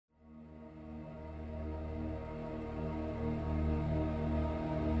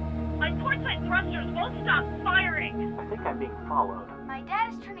thrusters won't stop firing. I think I'm being followed. My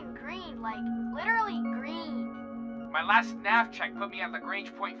dad is turning green, like literally green. My last nav check put me at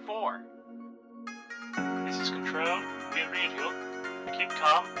Lagrange point 4. This is Control. We read you. Keep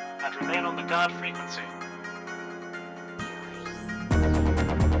calm and remain on the guard frequency.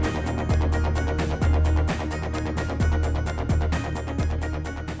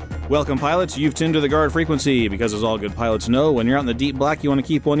 Welcome, pilots. You've tuned to the guard frequency, because as all good pilots know, when you're out in the deep black, you want to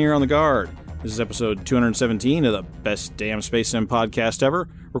keep one ear on the guard. This is episode 217 of the Best Damn Space Sim podcast ever,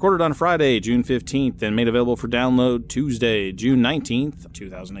 recorded on Friday, June 15th, and made available for download Tuesday, June 19th,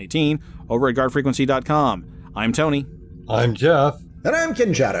 2018, over at guardfrequency.com. I'm Tony. I'm Jeff. And I'm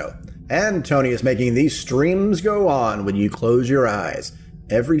Kinjato. And Tony is making these streams go on when you close your eyes.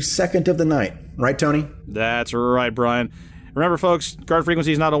 Every second of the night. Right, Tony? That's right, Brian. Remember, folks, Guard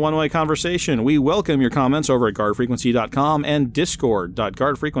Frequency is not a one-way conversation. We welcome your comments over at guardfrequency.com and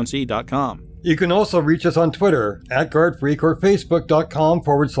discord.guardfrequency.com. You can also reach us on Twitter at GuardFreak or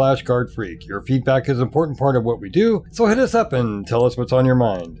Facebook.com/GuardFreak. Your feedback is an important part of what we do, so hit us up and tell us what's on your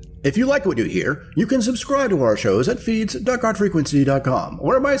mind. If you like what you hear, you can subscribe to our shows at feeds.guardfrequency.com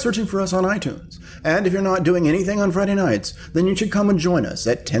or by searching for us on iTunes. And if you're not doing anything on Friday nights, then you should come and join us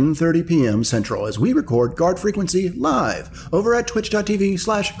at 10:30 p.m. Central as we record Guard Frequency live over at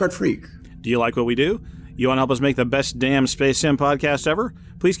twitch.tv/GuardFreak. Do you like what we do? You want to help us make the best damn Space Sim podcast ever?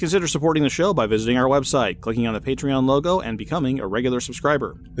 Please consider supporting the show by visiting our website, clicking on the Patreon logo, and becoming a regular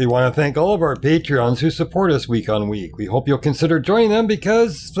subscriber. We want to thank all of our Patreons who support us week on week. We hope you'll consider joining them,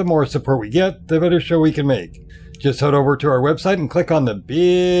 because the more support we get, the better show we can make. Just head over to our website and click on the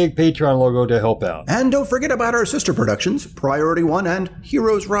big Patreon logo to help out. And don't forget about our sister productions, Priority One and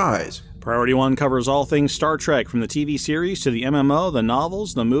Heroes Rise. Priority One covers all things Star Trek, from the TV series to the MMO, the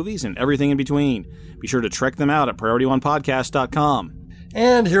novels, the movies, and everything in between. Be sure to check them out at PriorityOnePodcast.com.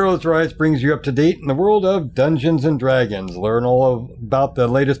 And Heroes Rise brings you up to date in the world of Dungeons & Dragons. Learn all about the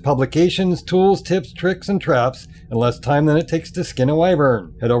latest publications, tools, tips, tricks, and traps in less time than it takes to skin a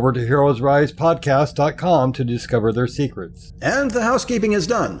wyvern. Head over to HeroesRisePodcast.com to discover their secrets. And the housekeeping is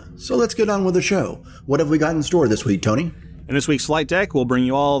done, so let's get on with the show. What have we got in store this week, Tony? In this week's Flight Deck, we'll bring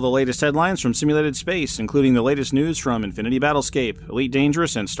you all the latest headlines from simulated space, including the latest news from Infinity Battlescape, Elite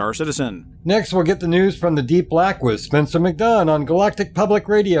Dangerous, and Star Citizen. Next, we'll get the news from the Deep Black with Spencer McDunn on Galactic Public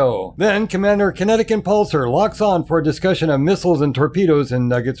Radio. Then, Commander Kinetic Impulsor locks on for a discussion of missiles and torpedoes in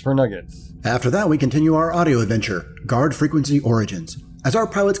Nuggets for Nuggets. After that, we continue our audio adventure, Guard Frequency Origins, as our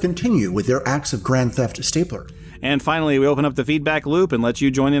pilots continue with their acts of Grand Theft Stapler. And finally, we open up the feedback loop and let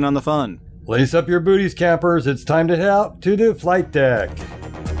you join in on the fun. Lace up your booties, campers. It's time to head out to the flight deck. Speed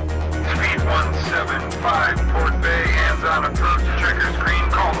 175, Port Bay, hands-on approach, trigger screen,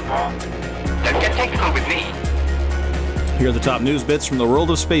 call the ball. Don't get technical with me. Here are the top news bits from the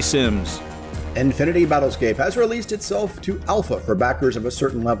world of Space Sims. Infinity Battlescape has released itself to alpha for backers of a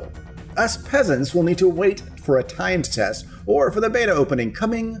certain level. Us peasants will need to wait for a timed test or for the beta opening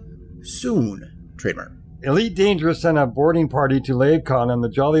coming soon. Trademark. Elite Dangerous sent a boarding party to LaveCon in the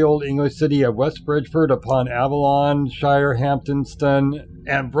jolly old English city of West Bridgeford upon Avalon, Shire, Hamptonston,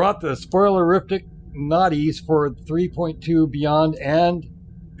 and brought the spoilerific naughties for 3.2 Beyond and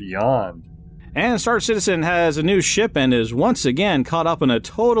beyond. And Star Citizen has a new ship and is once again caught up in a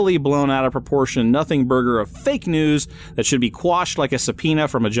totally blown out of proportion nothing burger of fake news that should be quashed like a subpoena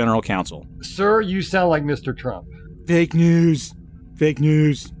from a general counsel. Sir, you sound like Mr. Trump. Fake news. Fake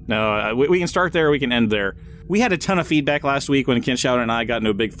news. No, we can start there, we can end there. We had a ton of feedback last week when Ken Shouter and I got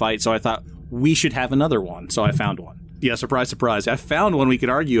into a big fight, so I thought we should have another one, so I found one. Yeah, surprise, surprise. I found one we could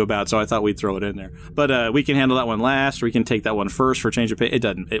argue about, so I thought we'd throw it in there. But we can handle that one last, or we can take that one first for change of pace. It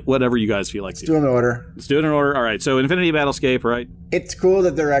doesn't. Whatever you guys feel like. Let's do it in order. Let's do it in order. All right, so Infinity Battlescape, right? It's cool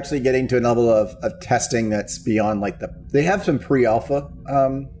that they're actually getting to a level of testing that's beyond like they have some pre-alpha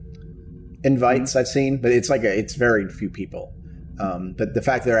invites I've seen, but it's very few people. But the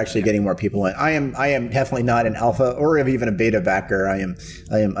fact that they're actually getting more people in, I am definitely not an alpha or even a beta backer. I am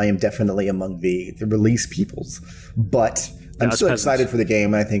definitely among the release peoples, but I'm still excited for the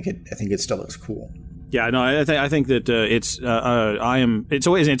game. And I think it still looks cool. Yeah, no, I think that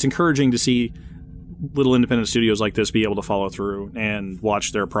it's encouraging to see little independent studios like this be able to follow through and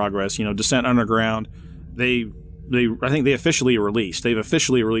watch their progress. You know, Descent Underground, I think they officially released. They've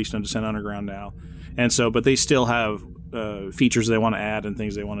officially released on Descent Underground now, and so but they still have features they want to add and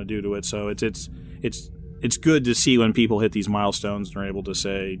things they want to do to it. So it's good to see when people hit these milestones and are able to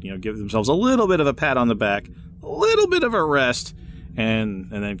say, you know, give themselves a little bit of a pat on the back, a little bit of a rest, and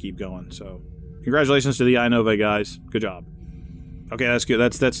then keep going. So congratulations to the iNova guys. Good job. Okay, that's good.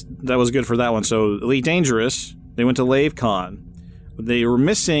 That was good for that one. So Elite Dangerous, they went to LaveCon. They were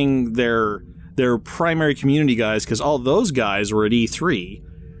missing their their primary community guys, because all those guys were at E3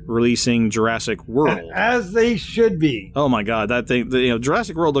 releasing Jurassic World. As they should be. Oh my God, that thing!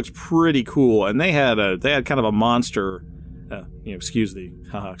 Jurassic World looks pretty cool, and they had kind of a monster. Excuse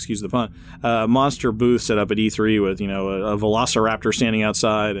the pun. Monster booth set up at E3 with a Velociraptor standing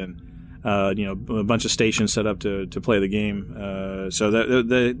outside and a bunch of stations set up to play the game. So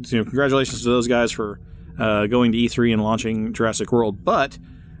congratulations to those guys for going to E3 and launching Jurassic World. But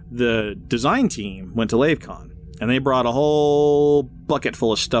the design team went to LaveCon and they brought a whole bucket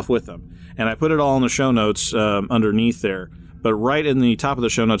full of stuff with them. And I put it all in the show notes underneath there. But right in the top of the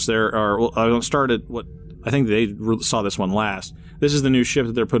show notes there I started what. I think they saw this one last. This is the new ship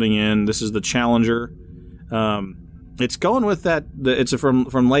that they're putting in. This is the Challenger. It's going with that. It's from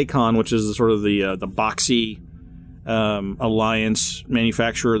Lakon, which is sort of the boxy alliance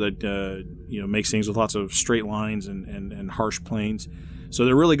manufacturer that makes things with lots of straight lines and harsh planes. So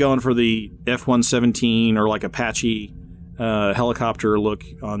they're really going for the F-117 or like Apache helicopter look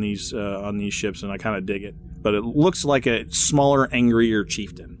on these ships, and I kind of dig it. But it looks like a smaller, angrier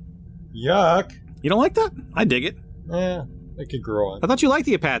Chieftain. Yuck. You don't like that? I dig it. Yeah, it could grow on. I thought you liked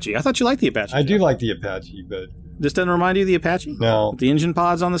the Apache. I do like the Apache, but this doesn't remind you of the Apache? No. With the engine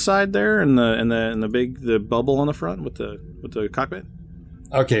pods on the side there, and the bubble on the front with the cockpit.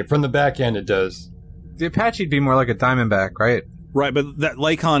 Okay, from the back end it does. The Apache'd be more like a Diamondback, right? Right, but that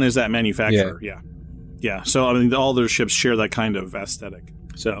Lakon is that manufacturer. Yeah. So I mean, all their ships share that kind of aesthetic.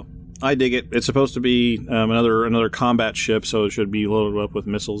 So I dig it. It's supposed to be another combat ship, so it should be loaded up with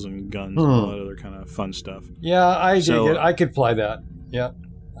missiles and guns and all that other kind of fun stuff. Yeah, I dig it. I could fly that. Yeah,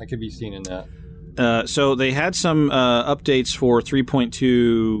 I could be seen in that. So they had some updates for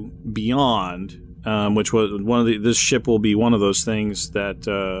 3.2 Beyond, which was this ship will be one of those things that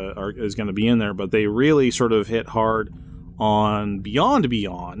is going to be in there. But they really sort of hit hard on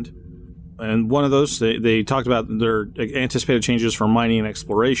Beyond. And one of those, they talked about their anticipated changes for mining and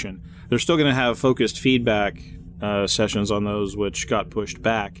exploration. They're still going to have focused feedback sessions on those, which got pushed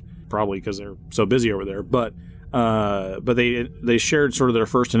back, probably because they're so busy over there. But they shared sort of their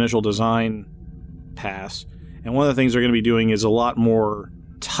first initial design pass. And one of the things they're going to be doing is a lot more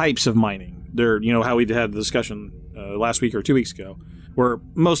types of mining. They're, how we had the discussion last week or 2 weeks ago, where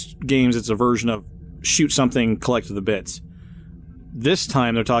most games it's a version of shoot something, collect the bits. This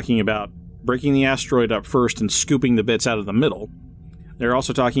time they're talking about breaking the asteroid up first and scooping the bits out of the middle. They're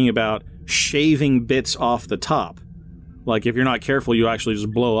also talking about shaving bits off the top. Like, if you're not careful, you actually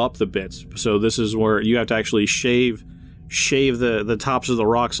just blow up the bits. So this is where you have to actually shave the tops of the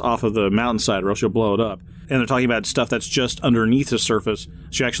rocks off of the mountainside, or else you'll blow it up. And they're talking about stuff that's just underneath the surface,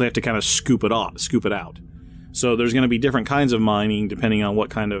 so you actually have to kind of scoop it out. So there's going to be different kinds of mining depending on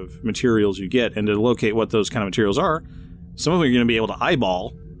what kind of materials you get. And to locate what those kind of materials are, some of them you're going to be able to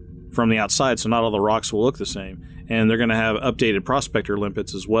eyeball from the outside, so not all the rocks will look the same. And they're going to have updated prospector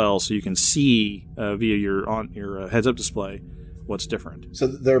limpets as well, so you can see via your heads-up display what's different. So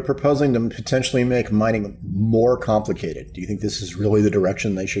they're proposing to potentially make mining more complicated. Do you think this is really the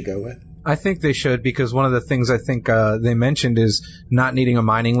direction they should go with? I think they should, because one of the things I think they mentioned is not needing a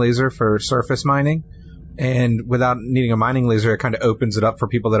mining laser for surface mining. And without needing a mining laser, it kind of opens it up for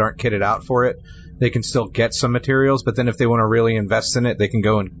people that aren't kitted out for it. They can still get some materials, but then if they want to really invest in it, they can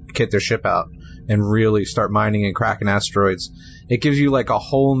go and kit their ship out and really start mining and cracking asteroids. It gives you like a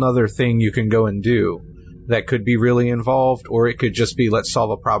whole nother thing you can go and do that could be really involved, or it could just be, let's solve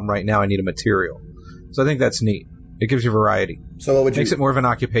a problem right now, I need a material. So I think that's neat. It gives you variety. So what would makes it more of an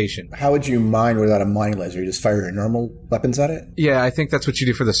occupation. How would you mine without a mining laser? You just fire your normal weapons at it? Yeah, I think that's what you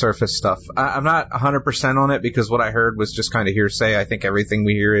do for the surface stuff. I'm not 100% on it, because what I heard was just kind of hearsay. I think everything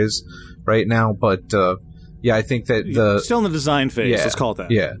we hear is right now, but yeah, I think that still in the design phase. Yeah, let's call it that.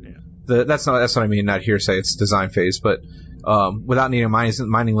 Yeah. That's what I mean. Not hearsay. It's design phase, but without needing a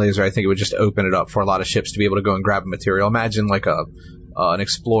mining laser, I think it would just open it up for a lot of ships to be able to go and grab a material. Imagine like an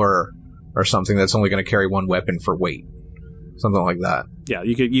explorer or something that's only going to carry one weapon for weight. Something like that. Yeah,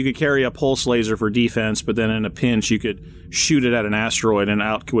 you could carry a pulse laser for defense, but then in a pinch you could shoot it at an asteroid, and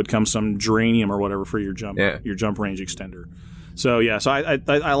out would come some geranium or whatever for your jump range extender. So yeah, so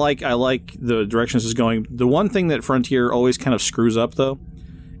I like the direction this is going. The one thing that Frontier always kind of screws up though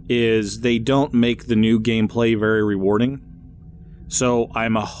is they don't make the new gameplay very rewarding. So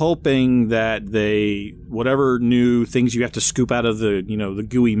I'm hoping that whatever new things you have to scoop out of the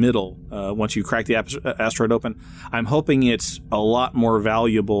gooey middle once you crack the asteroid open, I'm hoping it's a lot more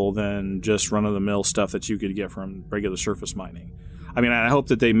valuable than just run-of-the-mill stuff that you could get from regular surface mining. I mean, I hope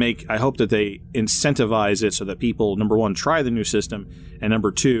that they incentivize it so that people, number one, try the new system, and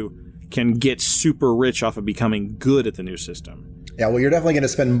number two, can get super rich off of becoming good at the new system. Yeah, well, you're definitely going to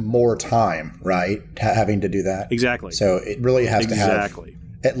spend more time, right, having to do that. Exactly. So it really has to have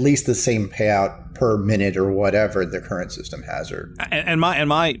at least the same payout per minute or whatever the current system has. And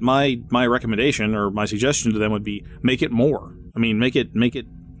my recommendation or my suggestion to them would be make it more. I mean, make it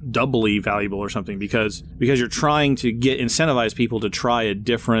doubly valuable or something because you're trying to incentivize people to try a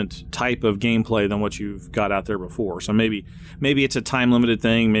different type of gameplay than what you've got out there before. So maybe it's a time limited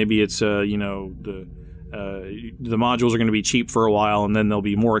thing. Maybe it's the modules are going to be cheap for a while and then they'll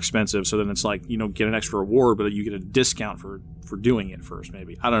be more expensive. So then it's like, get an extra reward, but you get a discount for doing it first.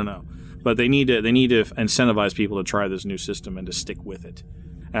 Maybe, I don't know, but they need to incentivize people to try this new system and to stick with it.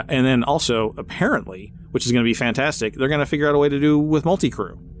 And then also, apparently, which is going to be fantastic, they're going to figure out a way to do with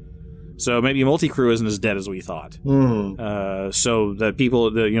multi-crew. So maybe multi-crew isn't as dead as we thought. So that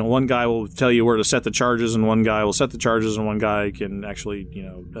people, one guy will tell you where to set the charges, and one guy will set the charges, and one guy can actually,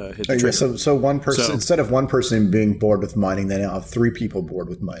 hit the trigger. So one person, instead of one person being bored with mining, they now have 3 people bored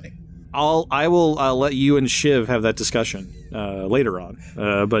with mining. I'll let you and Shiv have that discussion later on.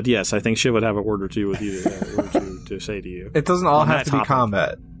 But yes, I think Shiv would have a word or two with you to say to you. It doesn't all have to be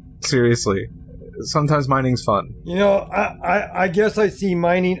combat. Seriously. Sometimes mining's fun. I guess I see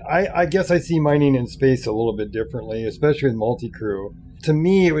mining. I guess I see mining in space a little bit differently, especially with multi-crew. To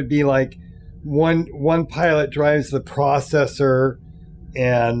me, it would be like one pilot drives the processor,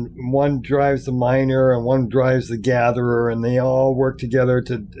 and one drives the miner, and one drives the gatherer, and they all work together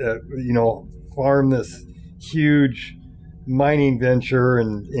to farm this huge mining venture,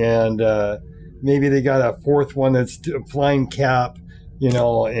 and maybe they got a fourth one that's flying cap.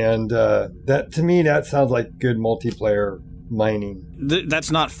 And that, to me, that sounds like good multiplayer mining. That's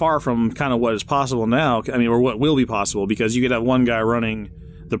not far from kind of what is possible now. I mean, or what will be possible, because you could have one guy running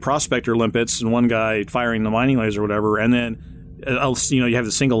the prospector limpets and one guy firing the mining laser or whatever, and then you have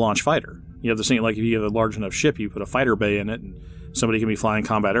the single launch fighter. You have the single, like if you have a large enough ship, you put a fighter bay in it, and somebody can be flying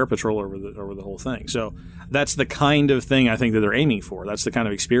combat air patrol over the whole thing. So that's the kind of thing I think that they're aiming for. That's the kind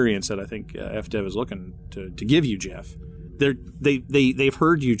of experience that I think FDev is looking to give you, Jeff. They've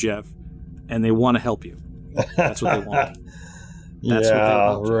heard you, Jeff, and they want to help you. That's what they want. That's what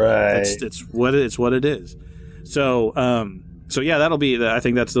they want. Right. It's what it is. So yeah, that'll be. I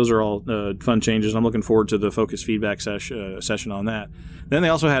think those are all fun changes. I'm looking forward to the focused feedback session on that. Then they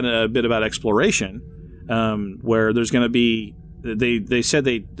also had a bit about exploration, where there's going to be. They said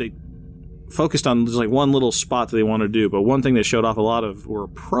they focused on just like one little spot that they want to do, but one thing they showed off a lot of were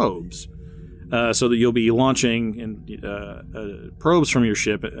probes. So that you'll be launching probes from your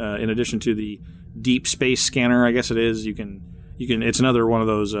ship in addition to the deep space scanner, I guess it is. You can. It's another one of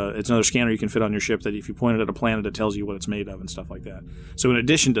those. It's another scanner you can fit on your ship that if you point it at a planet, it tells you what it's made of and stuff like that. So in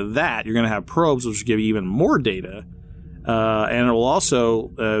addition to that, you're going to have probes, which will give you even more data, and it will also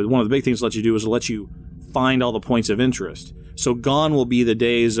one of the big things it'll let you do is let you find all the points of interest. So gone will be the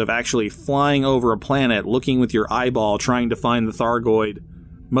days of actually flying over a planet, looking with your eyeball, trying to find the Thargoid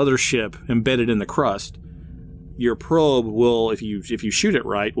mothership embedded in the crust. Your probe will, if you shoot it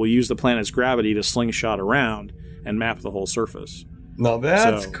right, will use the planet's gravity to slingshot around and map the whole surface. Now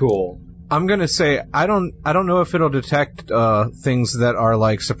that's cool. I'm gonna say I don't know if it'll detect things that are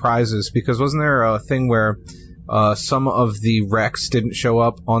like surprises, because wasn't there a thing where some of the wrecks didn't show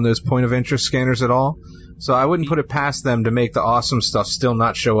up on those point of interest scanners at all? So I wouldn't put it past them to make the awesome stuff still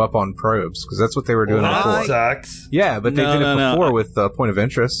not show up on probes, because that's what they were doing before. That sucks. Yeah, but they did it before with point of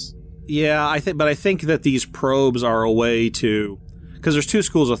interest. Yeah, I think that these probes are a way to, because there's 2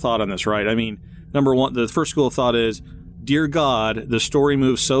 schools of thought on this, right? I mean, number one, the first school of thought is, dear God, the story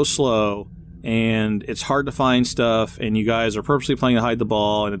moves so slow, and it's hard to find stuff, and you guys are purposely playing to hide the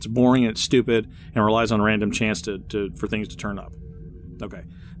ball, and it's boring and it's stupid, and relies on random chance for things to turn up. Okay.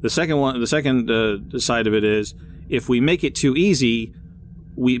 The second side of it is, if we make it too easy,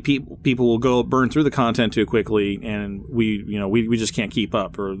 people will go burn through the content too quickly, and we just can't keep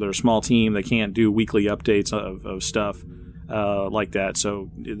up. Or they're a small team, they can't do weekly updates of stuff like that.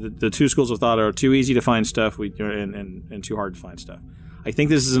 So the 2 schools of thought are too easy to find stuff and too hard to find stuff. I think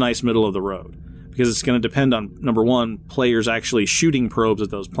this is a nice middle of the road, because it's going to depend on, number one, players actually shooting probes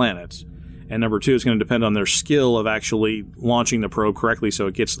at those planets. And number 2, it's going to depend on their skill of actually launching the probe correctly so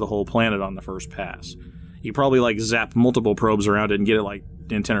it gets the whole planet on the first pass. You probably zap multiple probes around it and get it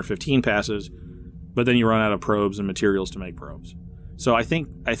in 10 or 15 passes, but then you run out of probes and materials to make probes. So I think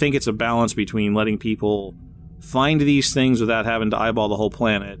it's a balance between letting people find these things without having to eyeball the whole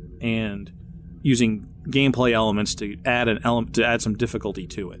planet and using gameplay elements to add some difficulty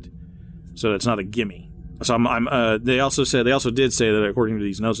to it, so it's not a gimme. So they also did say that, according to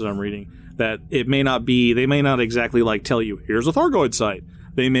these notes that I'm reading, that they may not exactly tell you, here's a Thargoid site.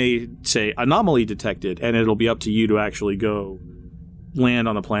 They may say anomaly detected, and it'll be up to you to actually go land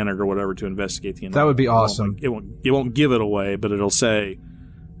on the planet or whatever to investigate the environment. That would be awesome. It won't give it away, but it'll say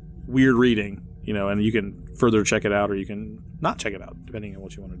weird reading, and you can further check it out or you can not check it out, depending on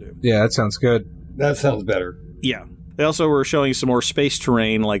what you want to do. Yeah, that sounds good. That sounds better. Yeah. They also were showing some more space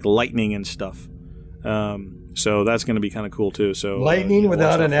terrain like lightning and stuff. So that's going to be kind of cool too. So lightning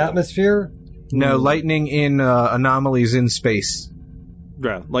without an atmosphere? No, lightning in anomalies in space.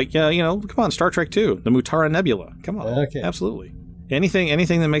 Yeah, come on, Star Trek 2, the Mutara Nebula. Come on. Okay. Absolutely. Anything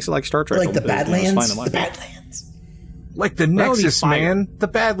that makes it like Star Trek. Like the Badlands? The Badlands. Like the Nexus, man. The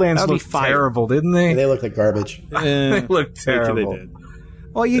Badlands looked terrible, didn't they? They look like garbage. They look terrible. They did.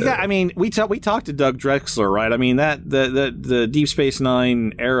 Well, we talked to Doug Drexler, right? I mean, that the Deep Space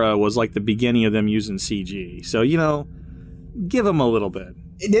Nine era was like the beginning of them using CG. So, give them a little bit.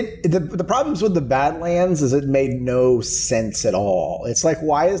 The problems with the Badlands is it made no sense at all. It's like,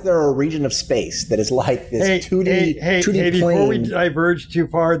 why is there a region of space that is like this 2D plane? Before we diverge too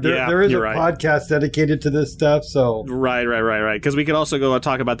far, there is a podcast dedicated to this stuff. So right. Because we could also go and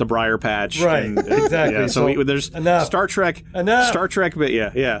talk about the Briar Patch. Right, exactly. Yeah, so there's enough. Star Trek, but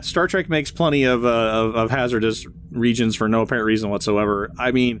yeah. Star Trek makes plenty of hazardous regions for no apparent reason whatsoever.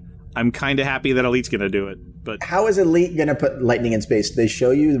 I mean, I'm kind of happy that Elite's going to do it. But how is Elite going to put lightning in space? Did they show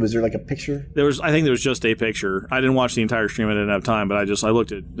you? Was there like a picture? I think there was just a picture. I didn't watch the entire stream. I didn't have time, but I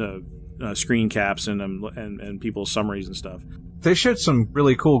looked at screen caps and people's summaries and stuff. They showed some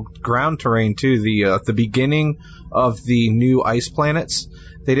really cool ground terrain too. The beginning of the new ice planets.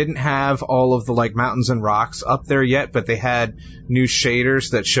 They didn't have all of the mountains and rocks up there yet, but they had new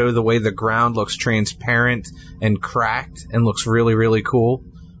shaders that show the way the ground looks transparent and cracked and looks really, really cool.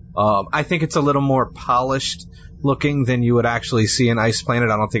 I think it's a little more polished looking than you would actually see in Ice Planet.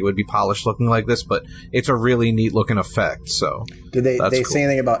 I don't think it would be polished looking like this, but it's a really neat looking effect. So, did they say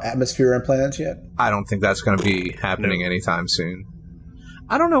anything about atmosphere on planets yet? I don't think that's going to be happening anytime soon.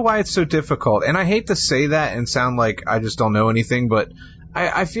 I don't know why it's so difficult, and I hate to say that and sound like I just don't know anything, but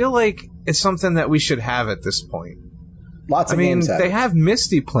I feel like it's something that we should have at this point. Lots of games have they it. have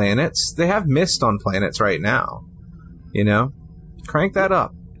misty planets. They have mist on planets right now. Crank that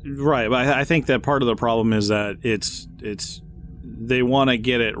up. Right, but I think that part of the problem is that they want to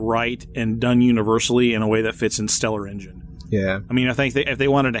get it right and done universally in a way that fits in Stellar Engine. Yeah. I mean, I think if they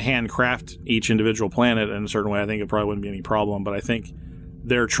wanted to handcraft each individual planet in a certain way, I think it probably wouldn't be any problem, but I think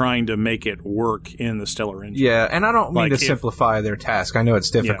they're trying to make it work in the Stellar Engine. Yeah, and I don't mean to simplify their task. I know it's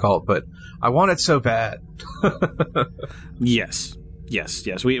difficult, but I want it so bad. Yes.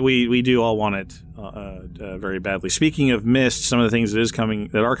 We do all want it very badly. Speaking of mist, some of the things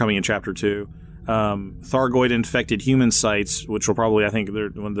that are coming in Chapter 2, Thargoid infected human sites, which will probably, I think,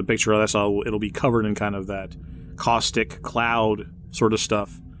 when the picture I saw, it'll be covered in kind of that caustic cloud sort of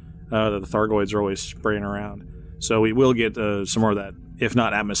stuff that the Thargoids are always spraying around. So we will get some more of that, if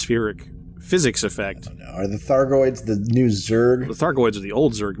not atmospheric physics effect. Are the Thargoids the new Zerg? The Thargoids are the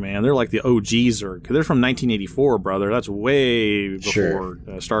old Zerg, man. They're like the OG Zerg. They're from 1984, brother. That's way before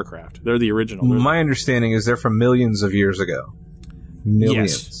StarCraft. They're the original. My understanding is they're from millions of years ago.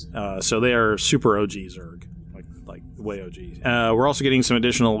 Millions. Yes. So they are super OG Zerg, like way OG. We're also getting some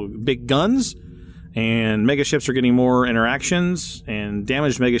additional big guns, and megaships are getting more interactions, and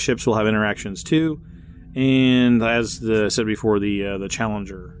damaged megaships will have interactions too. And as said before, the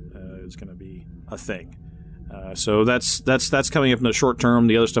Challenger is going to be a thing. So that's coming up in the short term.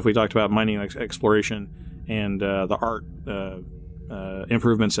 The other stuff we talked about, mining and exploration, and the art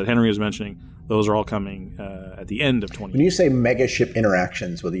improvements that Henry was mentioning, those are all coming at the end of 2020. When you say megaship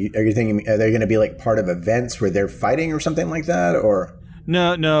interactions, are you thinking are they going to be like part of events where they're fighting or something like that, or?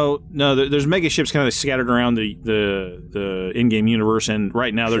 No. There's megaships kind of scattered around the in-game universe, and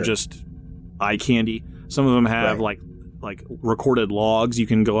right now they're just eye candy. Some of them have like recorded logs you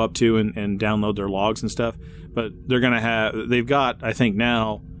can go up to and download their logs and stuff. But they've got, I think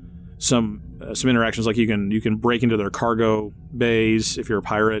now, some interactions, like you can break into their cargo bays if you're a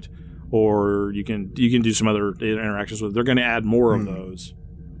pirate, or you can do some other interactions with. They're going to add more of those,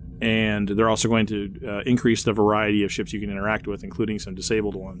 and they're also going to increase the variety of ships you can interact with, including some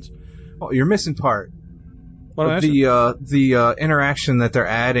disabled ones. Oh, you're missing part. What the interaction that they're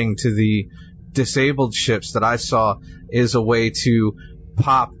adding to the disabled ships that I saw is a way to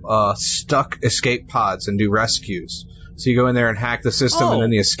pop stuck escape pods and do rescues. So you go in there and hack the system, and then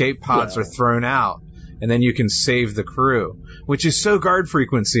the escape pods are thrown out, and then you can save the crew, which is so guard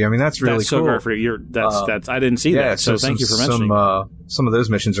frequency. I mean, that's really cool. So guard frequency. That's I didn't see that. So thank you for mentioning. Some of those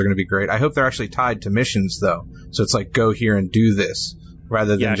missions are going to be great. I hope they're actually tied to missions though. So it's like, go here and do this.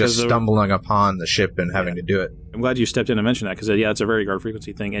 rather than just 'cause stumbling upon the ship and having to do it. I'm glad you stepped in and mentioned that because, it's a very guard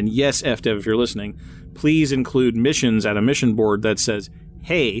frequency thing. And yes, FDev, if you're listening, please include missions at a mission board that says,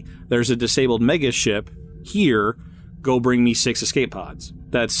 hey, there's a disabled mega ship here. Go bring me 6 escape pods.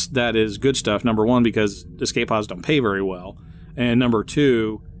 That is good stuff, number one, because escape pods don't pay very well. And number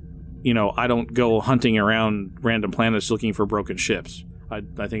two, I don't go hunting around random planets looking for broken ships.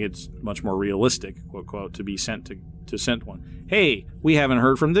 I think it's much more realistic, quote, quote, to be sent to send one. Hey, we haven't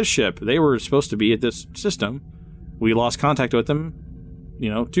heard from this ship. They were supposed to be at this system. We lost contact with them,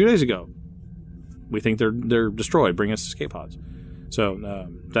 2 days ago. We think they're destroyed. Bring us escape pods. So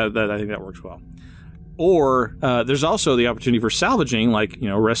that I think that works well. Or there's also the opportunity for salvaging, like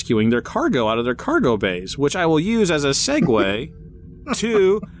rescuing their cargo out of their cargo bays, which I will use as a segue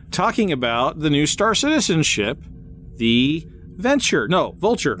to talking about the new Star Citizen ship, the Vulture.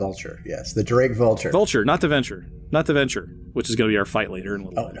 Vulture, yes, the Drake Vulture. Vulture, not the Venture, which is going to be our fight later in a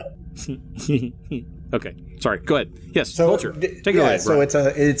little bit. No. Okay, sorry. Go ahead. Yes, so, Vulture. Take it away. So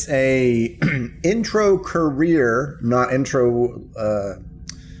Brian. it's a intro career, not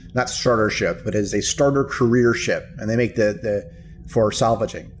starter ship, but is a starter career ship, and they make the for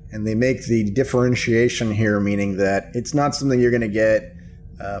salvaging, and they make the differentiation here, meaning that it's not something you're going to get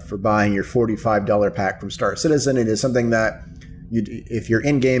for buying your $45 pack from Star Citizen. It is something that if you're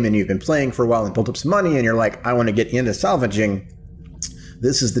in game and you've been playing for a while and built up some money, and you're like, I want to get into salvaging,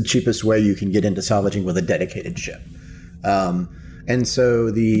 this is the cheapest way you can get into salvaging with a dedicated ship. And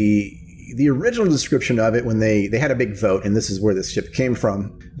so the original description of it, when they had a big vote, and this is where this ship came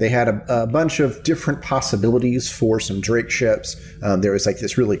from, they had a bunch of different possibilities for some Drake ships. There was like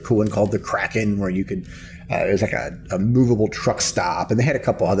this really cool one called the Kraken, where you could, it was like a movable truck stop, and they had a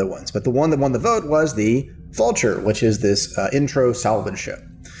couple other ones. But the one that won the vote was the Vulture, which is this intro salvage ship.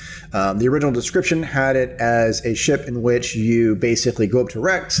 The original description had it as a ship in which you basically go up to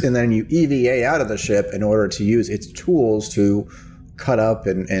Rex, and then you EVA out of the ship in order to use its tools to cut up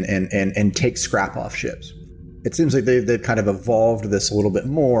and take scrap off ships. It seems like they've kind of evolved this a little bit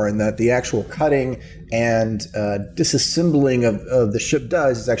more, in that the actual cutting and disassembling of the ship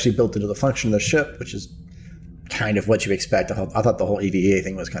is actually built into the function of the ship, which is kind of what you expect. I thought the whole EVA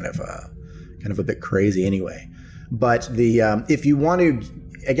thing was kind of a bit crazy anyway. But if you want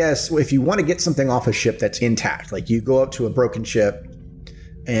to get something off a ship that's intact, like you go up to a broken ship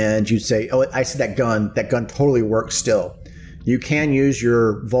and you say, oh, I see that gun totally works still. You can use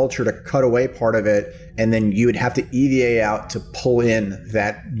your Vulture to cut away part of it, and then you would have to EVA out to pull in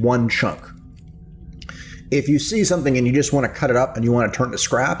that one chunk. If you see something and you just want to cut it up and you want to turn it to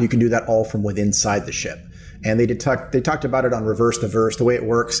scrap, you can do that all from within inside the ship. And they talked about it on Reverse the Verse. The way it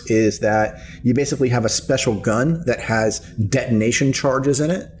works is that you basically have a special gun that has detonation charges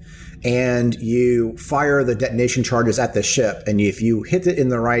in it, and you fire the detonation charges at the ship. And if you hit it in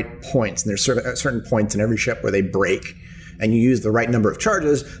the right points, and there's certain points in every ship where they break, and you use the right number of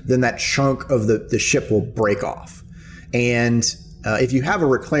charges, then that chunk of the ship will break off. And if you have a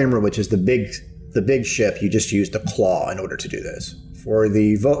reclaimer, which is the big ship, you just use the claw in order to do this. For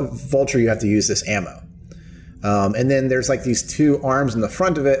the Vulture, you have to use this ammo. And then there's like these two arms in the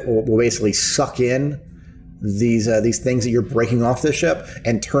front of it will basically suck in these things that you're breaking off the ship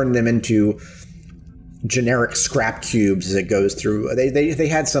and turn them into generic scrap cubes as it goes through. They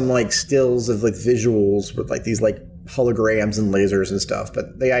had some like stills of like visuals with like these like holograms and lasers and stuff,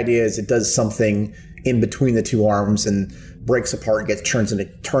 but the idea is it does something in between the two arms and breaks apart and gets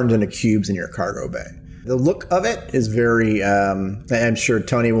turned into cubes in your cargo bay. The look of it is very, I'm sure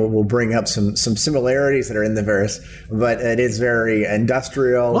Tony will bring up some similarities that are in the verse, but it is very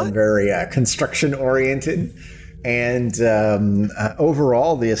industrial and very construction oriented. And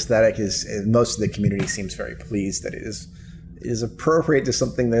overall, the aesthetic is, most of the community seems very pleased that it is appropriate to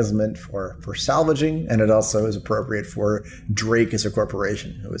something that is meant for salvaging, and it also is appropriate for Drake as a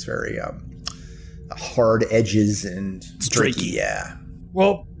corporation, who is very hard edges and Drakey. Yeah.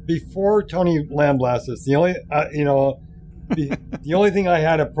 Well, before Tony lamblasts us, the only the only thing I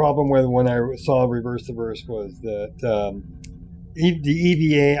had a problem with when I saw Reverse the Verse was that the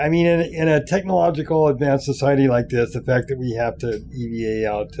EVA. I mean, in a technological advanced society like this, the fact that we have to EVA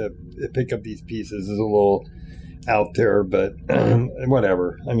out to pick up these pieces is a little out there, but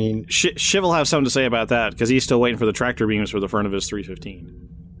whatever. I mean, Shiv will have something to say about that because he's still waiting for the tractor beams for the front of his 315.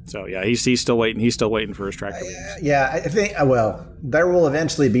 So yeah, he's still waiting. He's still waiting for his tractor beams. Yeah, I think there will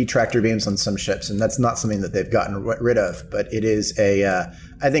eventually be tractor beams on some ships, and that's not something that they've gotten rid of. But it is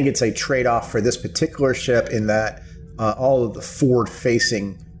I think it's a trade-off for this particular ship in that all of the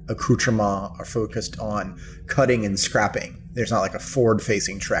forward-facing accoutrements are focused on cutting and scrapping. There's not like a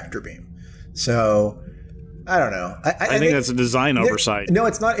forward-facing tractor beam. So I don't know. I think that's a design oversight. No,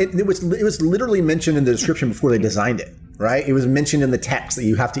 it's not. It was literally mentioned in the description before they designed it, right? It was mentioned in the text that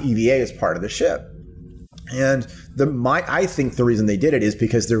you have to EVA as part of the ship. And I think the reason they did it is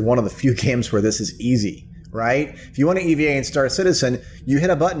because they're one of the few games where this is easy, right? If you want to EVA in Star Citizen, you hit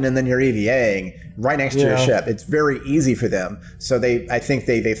a button and then you're EVAing right next to your ship. It's very easy for them. So I think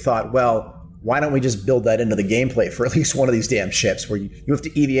they thought, well, why don't we just build that into the gameplay for at least one of these damn ships where you have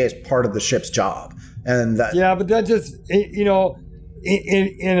to EVA as part of the ship's job? And that, but that just, in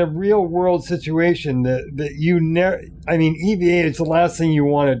a real world situation that you never, EVA is the last thing you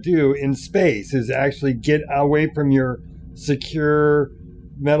want to do in space is actually get away from your secure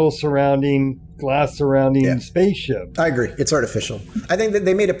metal surrounding, glass surrounding spaceship. I agree. It's artificial. I think that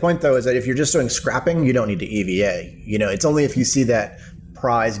they made a point though, is that if you're just doing scrapping, you don't need to EVA. It's only if you see that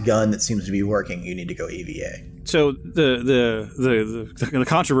prize gun that seems to be working, you need to go EVA. So the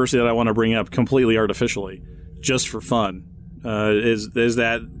controversy that I want to bring up completely artificially, just for fun, is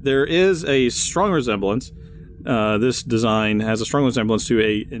that there is a strong resemblance. This design has a strong resemblance to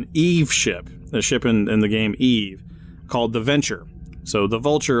an Eve ship, a ship in the game Eve, called the Venture. So the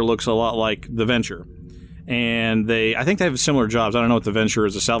Vulture looks a lot like the Venture, and I think they have similar jobs. I don't know what the Venture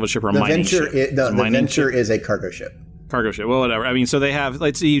is, a salvage ship or a mining ship. The Venture is a cargo ship. Cargo ship. Well, whatever. So they have,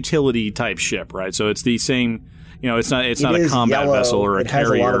 it's a utility type ship, right? So it's the same. It's not a combat vessel or a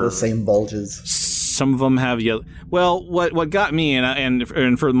carrier. It has a lot of the same bulges. Some of them have yellow. Well, what got me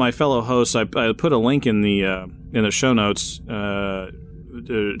and for my fellow hosts, I put a link in the show notes to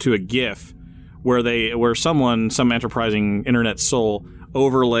a GIF where some enterprising internet soul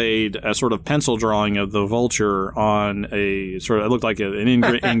overlaid a sort of pencil drawing of the Vulture on a sort of, it looked like an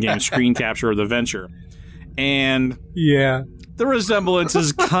in-game screen capture of the Venture. And the resemblance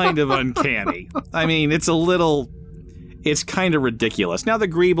is kind of uncanny. It's kind of ridiculous. Now the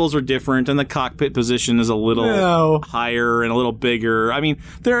greebles are different, and the cockpit position is a little higher and a little bigger.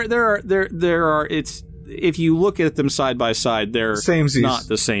 There are. It's, if you look at them side by side, they're not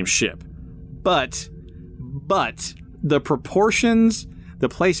the same ship. But the proportions, the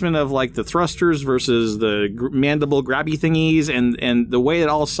placement of like the thrusters versus the mandible grabby thingies, and the way it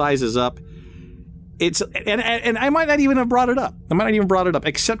all sizes up. And I might not even have brought it up.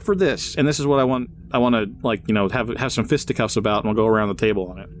 Except for this, and this is what I want to have some fisticuffs about, and we'll go around the table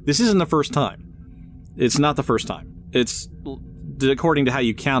on it. This isn't the first time. It's not the first time. It's, according to how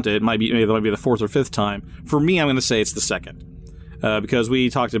you count it, it might be the fourth or fifth time. For me, I'm going to say it's the second, because we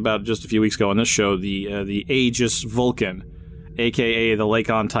talked about just a few weeks ago on this show the Aegis Vulcan, aka the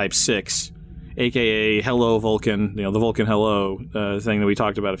Lakon Type 6, aka Hello Vulcan, the Vulcan Hello thing that we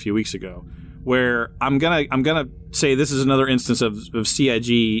talked about a few weeks ago. Where I'm gonna say this is another instance of CIG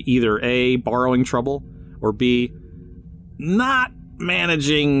either A, borrowing trouble, or B, not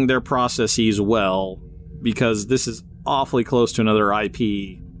managing their processes well, because this is awfully close to another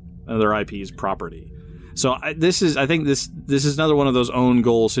IP's property. So I think this is another one of those own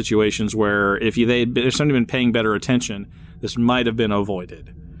goal situations where if somebody been paying better attention, this might have been avoided.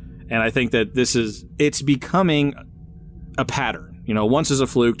 And I think that it's becoming a pattern. Once is a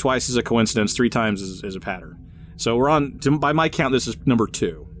fluke, twice is a coincidence, three times is a pattern. So we're on, by my count, this is number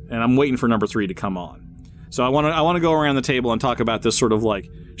 2, and I'm waiting for number 3 to come on. So I want to go around the table and talk about this sort of like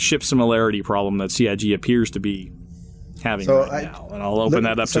ship similarity problem that CIG appears to be having now. And I'll open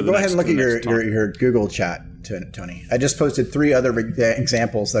that up to the next. So go ahead and look at your Google chat, Tony. I just posted 3 other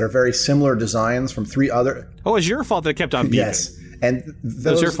examples that are very similar designs from 3 other. Oh, it's your fault that it kept on beeping. Yes, and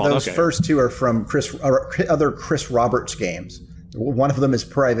those first 2 are from other Chris Roberts games. One of them is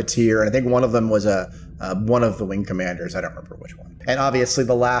Privateer, and I think one of them was one of the Wing Commanders. I don't remember which one. And obviously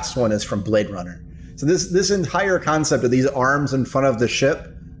the last one is from Blade Runner. So this entire concept of these arms in front of the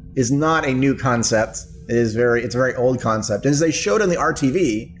ship is not a new concept. It's a very old concept. And as they showed in the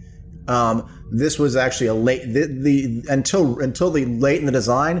RTV, this was actually until the late in the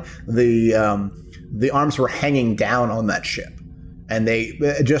design, the arms were hanging down on that ship, and they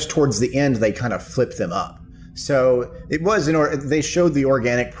just towards the end they kind of flipped them up. So it was they showed the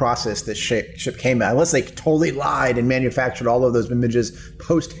organic process that ship came out. Unless they totally lied and manufactured all of those images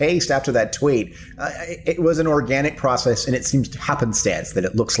post haste after that tweet, it was an organic process, and it seems happenstance that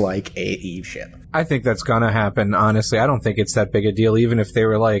it looks like a Eve ship. I think that's gonna happen. Honestly, I don't think it's that big a deal. Even if they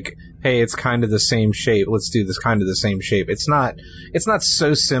were like, "Hey, it's kind of the same shape. Let's do this kind of the same shape." It's not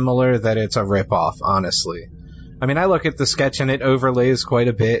so similar that it's a ripoff. Honestly. I look at the sketch and it overlays quite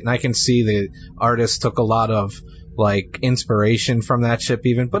a bit, and I can see the artist took a lot of like inspiration from that ship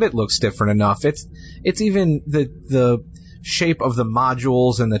even, but it looks different enough. It's even the shape of the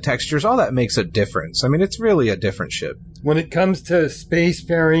modules and the textures, all that makes a difference. It's really a different ship. When it comes to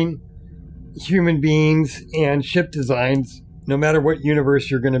spacefaring, human beings and ship designs, no matter what universe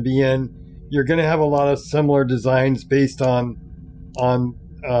you're going to be in, you're going to have a lot of similar designs based on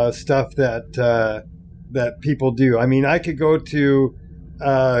stuff that people do. I mean, I could go to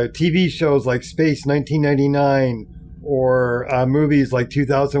TV shows like Space 1999 or movies like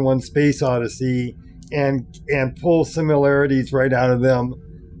 2001: Space Odyssey and pull similarities right out of them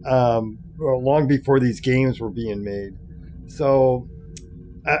long before these games were being made. So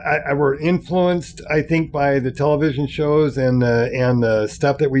I we're influenced, I think, by the television shows and the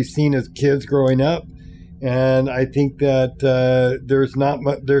stuff that we've seen as kids growing up. And I think that there's not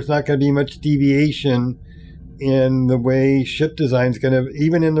going to be much deviation in the way ship design is going to,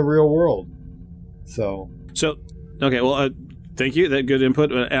 even in the real world. So okay, well, thank you. That good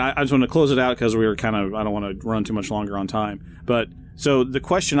input. I just want to close it out because we were I don't want to run too much longer on time. But so the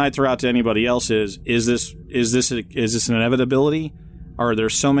question I'd throw out to anybody else is this an inevitability? Are there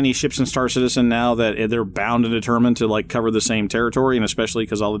so many ships in Star Citizen now that they're bound and determined to like cover the same territory, and especially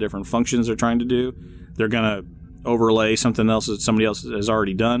because all the different functions they're trying to do, they're going to overlay something else that somebody else has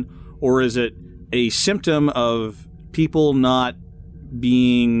already done? Or is it a symptom of people not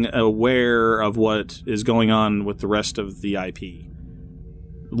being aware of what is going on with the rest of the IP?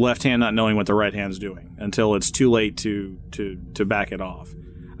 Left hand not knowing what the right hand's doing until it's too late to back it off.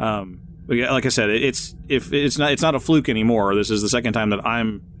 Like I said, it's not a fluke anymore. This is the second time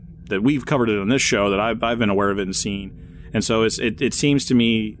that we've covered it on this show that I've been aware of it and seen, and so it seems to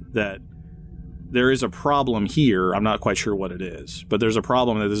me that there is a problem here. I'm not quite sure what it is, but there's a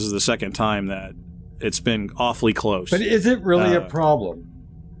problem that this is the second time that it's been awfully close. But is it really a problem?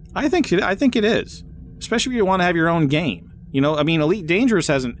 I think it is, especially if you want to have your own game. You know, I mean, Elite Dangerous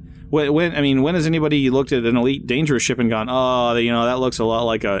hasn't. When has anybody looked at an Elite Dangerous ship and gone, oh, that looks a lot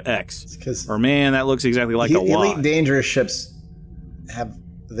like a X, or man, that looks exactly like a Y? Elite Dangerous ships have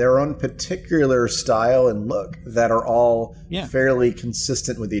their own particular style and look that are all fairly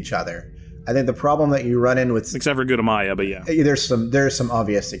consistent with each other. I think the problem that you run in with, except for Gudamaya, but yeah, there's some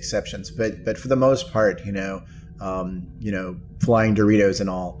obvious exceptions, but for the most part, flying Doritos and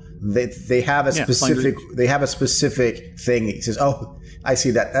all, they have a specific thing that says, oh, I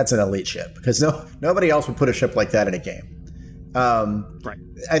see that's an elite ship, because nobody else would put a ship like that in a game. Right.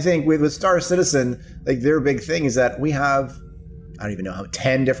 I think with Star Citizen, like their big thing is that we have, I don't even know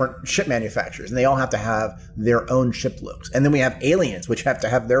 10 different ship manufacturers, and they all have to have their own ship looks. And then we have Aliens, which have to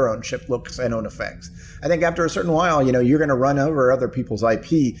have their own ship looks and own effects. I think after a certain while, you're going to run over other people's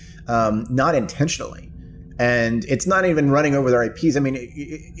IP, not intentionally. And it's not even running over their IPs. I mean,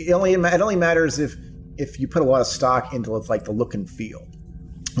 it only matters if you put a lot of stock into like the look and feel.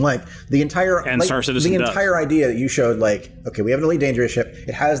 Like the entire Star Citizen entire idea that you showed, like, okay, we have an Elite Dangerous ship.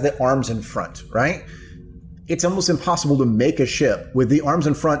 It has the arms in front, right? It's almost impossible to make a ship with the arms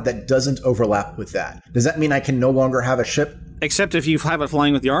in front that doesn't overlap with that. Does that mean I can no longer have a ship? Except if you have it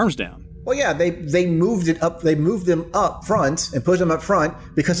flying with the arms down. Well, yeah, they moved it up. They moved them up front and put them up front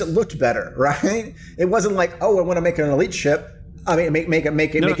because it looked better, right? It wasn't like, oh, I want to make an elite ship. I mean, make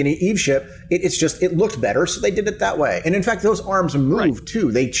an Eve ship. It's just it looked better, so they did it that way. And in fact, those arms move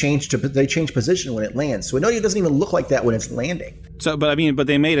too. They change position when it lands, so it doesn't even look like that when it's landing. So, but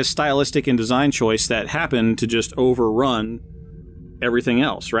they made a stylistic and design choice that happened to just overrun everything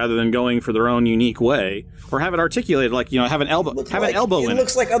else, rather than going for their own unique way, or have it articulated like, have an elbow, in it. It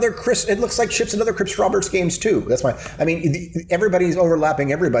looks like it looks like ships in other Chris Roberts games too. That's why. I mean, everybody's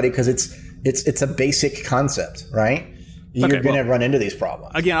overlapping everybody because it's a basic concept, right? You're going to run into these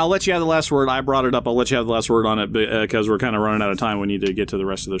problems. Again, I'll let you have the last word. I brought it up. I'll let you have the last word on it because we're kind of running out of time. We need to get to the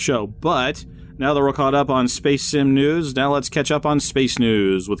rest of the show. But now that we're caught up on Space Sim news, now let's catch up on space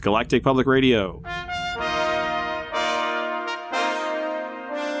news with Galactic Public Radio.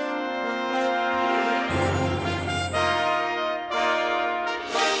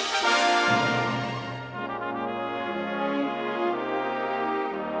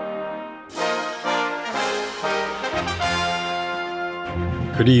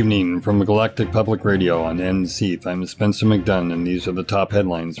 Good evening from Galactic Public Radio on NSEATH. I'm Spencer McDunn, and these are the top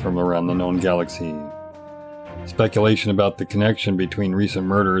headlines from around the known galaxy. Speculation about the connection between recent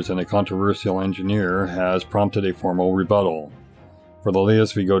murders and a controversial engineer has prompted a formal rebuttal. For the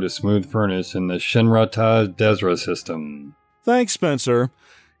latest, we go to Smooth Furnace in the Shinra Desra system. Thanks, Spencer.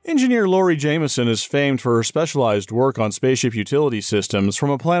 Engineer Lori Jameson is famed for her specialized work on spaceship utility systems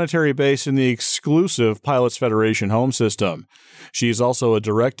from a planetary base in the exclusive Pilots Federation home system. She is also a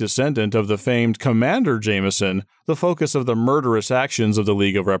direct descendant of the famed Commander Jameson, the focus of the murderous actions of the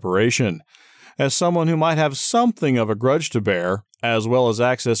League of Reparation. As someone who might have something of a grudge to bear, as well as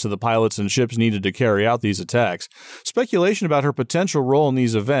access to the pilots and ships needed to carry out these attacks, speculation about her potential role in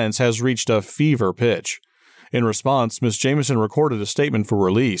these events has reached a fever pitch. In response, Ms. Jameson recorded a statement for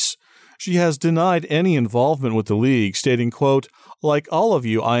release. She has denied any involvement with the League, stating, quote, "Like all of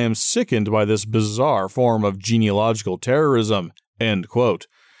you, I am sickened by this bizarre form of genealogical terrorism," end quote.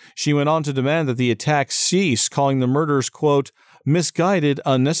 She went on to demand that the attacks cease, calling the murders, quote, "misguided,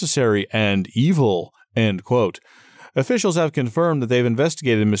 unnecessary, and evil," end quote. Officials have confirmed that they've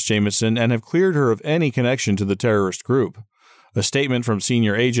investigated Ms. Jameson and have cleared her of any connection to the terrorist group. A statement from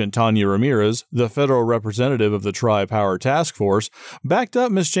senior agent Tanya Ramirez, the federal representative of the Tri-Power Task Force, backed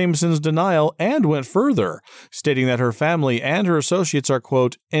up Ms. Jameson's denial and went further, stating that her family and her associates are,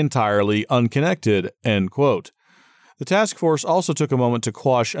 quote, "entirely unconnected," end quote. The task force also took a moment to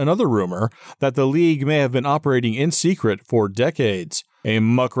quash another rumor that the League may have been operating in secret for decades. A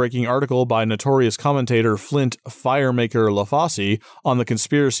muckraking article by notorious commentator Flint Firemaker LaFosse on the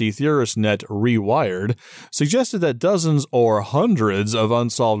conspiracy theorist net Rewired suggested that dozens or hundreds of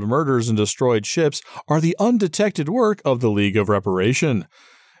unsolved murders and destroyed ships are the undetected work of the League of Reparation.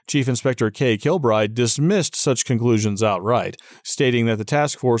 Chief Inspector Kay Kilbride dismissed such conclusions outright, stating that the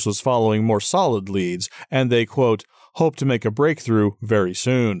task force was following more solid leads and they, quote, "hope to make a breakthrough very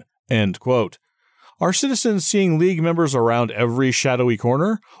soon," end quote. Are citizens seeing League members around every shadowy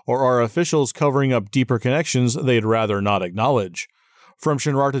corner, or are officials covering up deeper connections they'd rather not acknowledge? From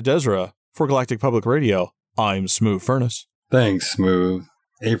Shinrarta Desra, for Galactic Public Radio, I'm Smooth Furnace. Thanks, Smooth.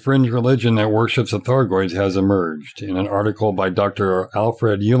 A fringe religion that worships the Thargoids has emerged. In an article by Dr.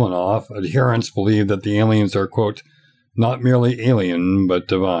 Alfred Ulanoff, adherents believe that the aliens are, quote, "not merely alien, but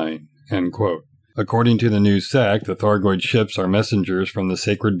divine," end quote. According to the new sect, the Thargoid ships are messengers from the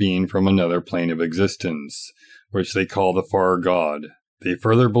sacred being from another plane of existence, which they call the Far God. They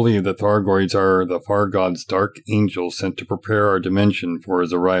further believe that Thargoids are the Far God's dark angels sent to prepare our dimension for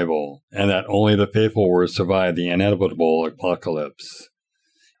his arrival, and that only the faithful will survive the inevitable apocalypse.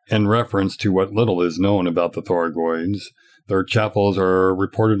 In reference to what little is known about the Thargoids, their chapels are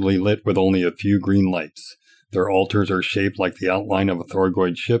reportedly lit with only a few green lights. Their altars are shaped like the outline of a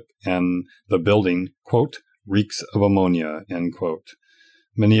Thargoid ship, and the building, quote, "reeks of ammonia," end quote.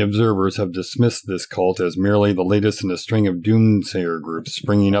 Many observers have dismissed this cult as merely the latest in a string of doomsayer groups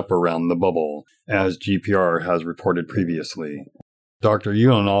springing up around the bubble, as GPR has reported previously. Dr.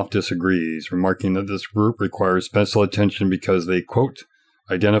 Ulanoff disagrees, remarking that this group requires special attention because they, quote,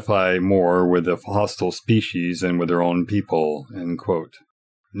 "identify more with the hostile species than with their own people," end quote.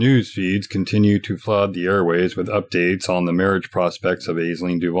 News feeds continue to flood the airways with updates on the marriage prospects of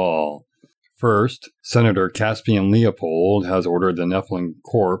Aislinn Duval. First, Senator Caspian Leopold has ordered the Nephilim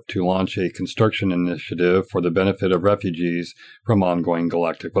Corp to launch a construction initiative for the benefit of refugees from ongoing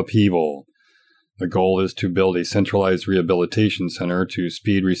galactic upheaval. The goal is to build a centralized rehabilitation center to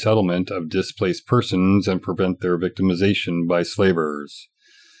speed resettlement of displaced persons and prevent their victimization by slavers.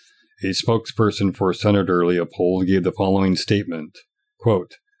 A spokesperson for Senator Leopold gave the following statement,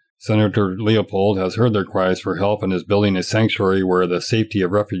 quote, "Senator Leopold has heard their cries for help and is building a sanctuary where the safety of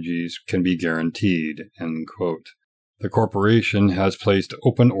refugees can be guaranteed," end quote. The corporation has placed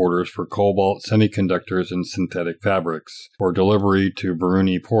open orders for cobalt semiconductors and synthetic fabrics for delivery to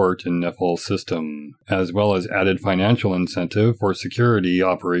Baruni Port in Nephil system, as well as added financial incentive for security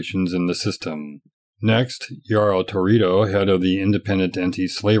operations in the system. Next, Yarrow Torito, head of the independent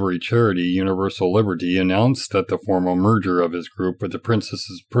anti-slavery charity Universal Liberty, announced that the formal merger of his group with the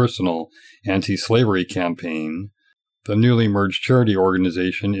Princess's personal anti-slavery campaign, the newly merged charity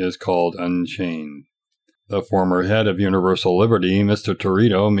organization, is called Unchained. The former head of Universal Liberty, Mr.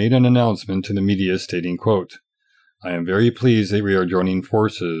 Torito, made an announcement to the media stating, quote, "I am very pleased that we are joining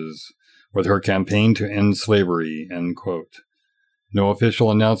forces with her campaign to end slavery," end quote. No official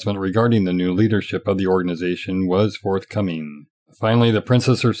announcement regarding the new leadership of the organization was forthcoming. Finally, the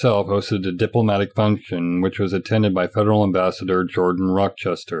princess herself hosted a diplomatic function which was attended by Federal Ambassador Jordan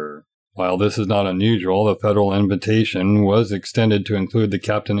Rochester. While this is not unusual, the federal invitation was extended to include the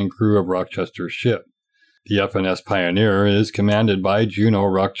captain and crew of Rochester's ship. The FNS Pioneer is commanded by Juno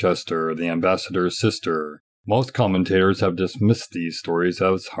Rochester, the ambassador's sister. Most commentators have dismissed these stories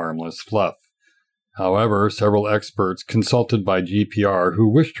as harmless fluff. However, several experts consulted by GPR who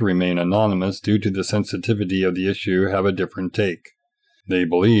wish to remain anonymous due to the sensitivity of the issue have a different take. They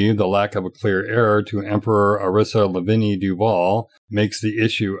believe the lack of a clear heir to Emperor Arissa Lavini Duval makes the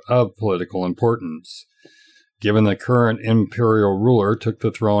issue of political importance. Given the current imperial ruler took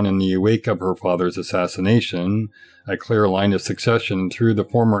the throne in the wake of her father's assassination, a clear line of succession through the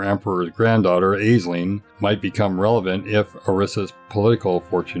former emperor's granddaughter, Aisling, might become relevant if Orissa's political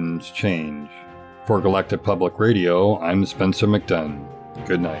fortunes change. For Galactic Public Radio, I'm Spencer McDunn.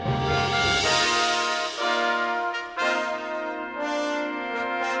 Good night.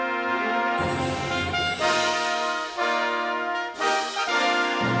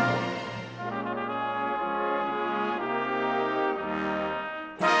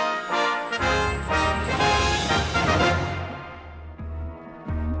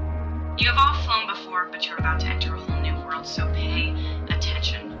 You have all flown before, but you're about to enter a whole new world, so pay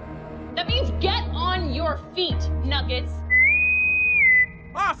attention. That means get on your feet, Nuggets.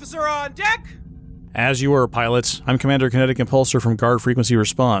 Officer on deck! As you were, pilots, I'm Commander Kinetic Impulsor from Guard Frequency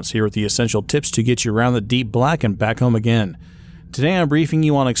Response, here with the essential tips to get you around the deep black and back home again. Today I'm briefing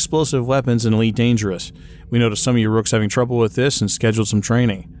you on explosive weapons in Elite Dangerous. We noticed some of you rooks having trouble with this and scheduled some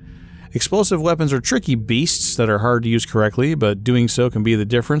training. Explosive weapons are tricky beasts that are hard to use correctly, but doing so can be the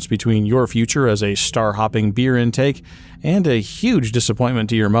difference between your future as a star-hopping beer intake and a huge disappointment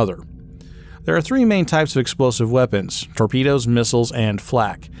to your mother. There are three main types of explosive weapons: torpedoes, missiles, and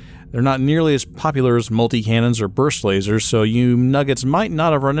flak. They're not nearly as popular as multi-cannons or burst lasers, so you nuggets might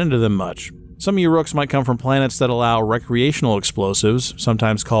not have run into them much. Some of you rooks might come from planets that allow recreational explosives,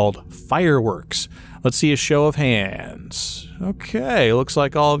 sometimes called fireworks. Let's see a show of hands. Okay, looks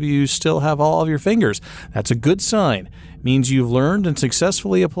like all of you still have all of your fingers. That's a good sign. It means you've learned and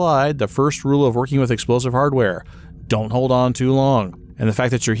successfully applied the first rule of working with explosive hardware. Don't hold on too long. And the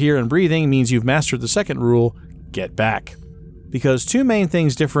fact that you're here and breathing means you've mastered the second rule: get back. Because two main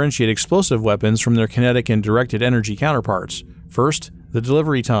things differentiate explosive weapons from their kinetic and directed energy counterparts. First, the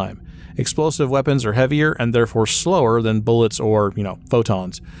delivery time. Explosive weapons are heavier and therefore slower than bullets or,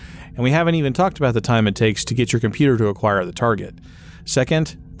 photons. And we haven't even talked about the time it takes to get your computer to acquire the target.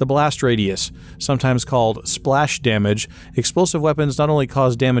 Second, the blast radius. Sometimes called splash damage, explosive weapons not only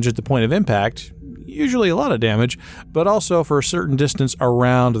cause damage at the point of impact, usually a lot of damage, but also for a certain distance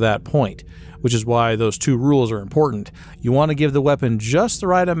around that point, which is why those two rules are important. You want to give the weapon just the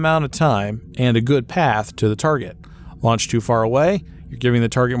right amount of time and a good path to the target. Launch too far away, you're giving the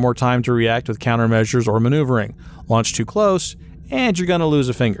target more time to react with countermeasures or maneuvering. Launch too close, and you're going to lose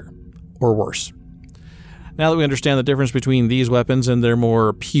a finger. Or worse. Now that we understand the difference between these weapons and their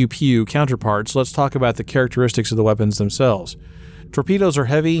more pew-pew counterparts, let's talk about the characteristics of the weapons themselves. Torpedoes are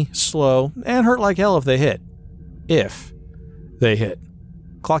heavy, slow, and hurt like hell if they hit. If they hit.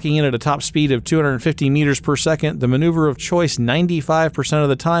 Clocking in at a top speed of 250 meters per second, the maneuver of choice 95% of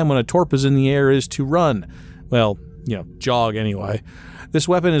the time when a torp is in the air is to run. Well, jog anyway. This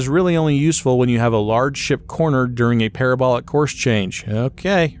weapon is really only useful when you have a large ship cornered during a parabolic course change.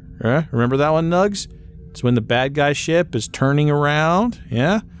 Okay, remember that one, Nugs? It's when the bad guy ship is turning around,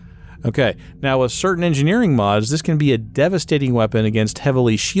 yeah? Okay, now with certain engineering mods, this can be a devastating weapon against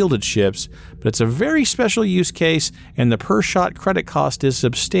heavily shielded ships, but it's a very special use case, and the per-shot credit cost is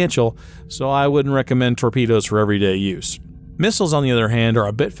substantial, so I wouldn't recommend torpedoes for everyday use. Missiles, on the other hand, are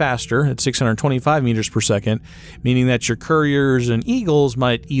a bit faster at 625 meters per second, meaning that your Couriers and Eagles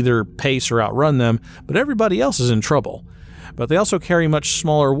might either pace or outrun them, but everybody else is in trouble. But they also carry much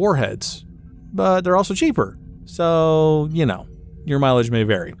smaller warheads, but they're also cheaper, so, your mileage may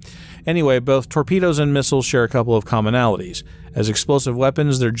vary. Anyway, both torpedoes and missiles share a couple of commonalities. As explosive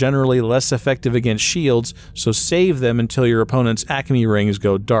weapons, they're generally less effective against shields, so save them until your opponent's Acme rings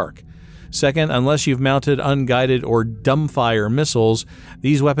go dark. Second, unless you've mounted unguided or dumbfire missiles,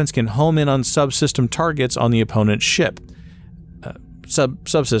 these weapons can home in on subsystem targets on the opponent's ship.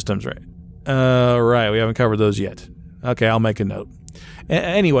 Subsystems, right? Right, we haven't covered those yet. Okay, I'll make a note.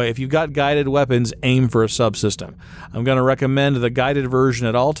 Anyway, if you've got guided weapons, aim for a subsystem. I'm going to recommend the guided version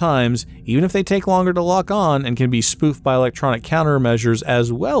at all times, even if they take longer to lock on and can be spoofed by electronic countermeasures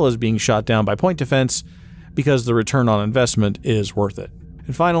as well as being shot down by point defense, because the return on investment is worth it.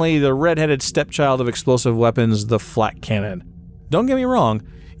 And finally, the red-headed stepchild of explosive weapons, the flak cannon. Don't get me wrong,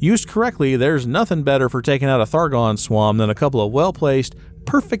 used correctly, there's nothing better for taking out a Thargon swarm than a couple of well-placed,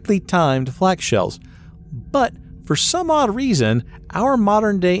 perfectly timed flak shells. But for some odd reason, our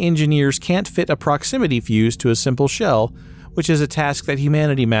modern-day engineers can't fit a proximity fuse to a simple shell, which is a task that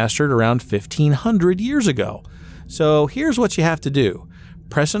humanity mastered around 1500 years ago. So here's what you have to do.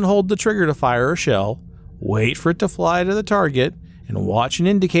 Press and hold the trigger to fire a shell, wait for it to fly to the target, and watch an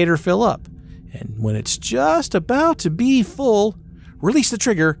indicator fill up. And when it's just about to be full, release the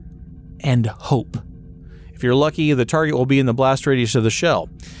trigger and hope. If you're lucky, the target will be in the blast radius of the shell.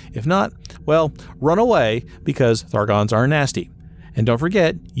 If not, well, run away, because Thargons are nasty. And don't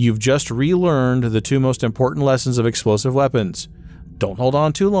forget, you've just relearned the 2 most important lessons of explosive weapons. Don't hold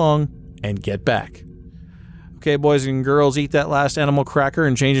on too long, and get back. Okay, boys and girls, eat that last animal cracker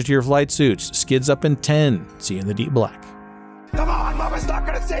and change into your flight suits. Skids up in 10. See you in the deep black. Come on, Mama's not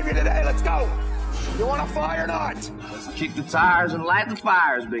gonna save you today. Let's go. You want to fly or not? Let's kick the tires and light the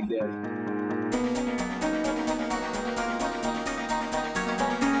fires, Big Daddy.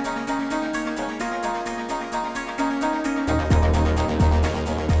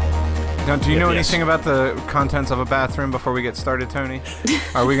 Now, do you know anything about the contents of a bathroom before we get started, Tony?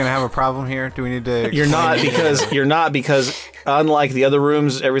 Are we going to have a problem here? Do we need to? You're not because unlike the other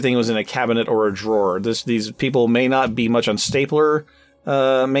rooms, everything was in a cabinet or a drawer. These people may not be much on stapler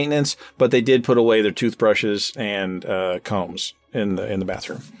maintenance, but they did put away their toothbrushes and combs in the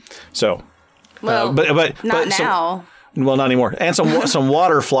bathroom. So, well, but not now. Well, not anymore. And some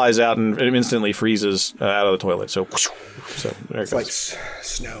water flies out and it instantly freezes out of the toilet. So there it goes. Like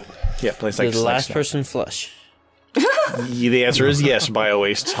snow. Yeah, place like Did the last person flush? The answer is yes,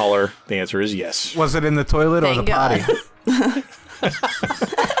 BioWaste Holler. The answer is yes. Was it in the toilet or the potty?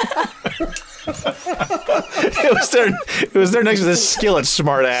 It was there next to this skillet,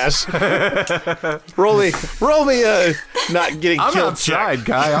 smartass. Roll me not getting I'm killed. Outside, check.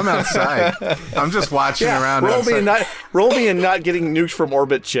 guy. I'm outside. I'm just watching around. Roll outside. me and not getting nuked from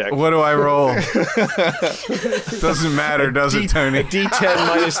orbit check. What do I roll? Doesn't matter, does it, Tony? D10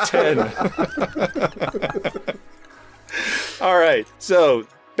 minus 10. All right, so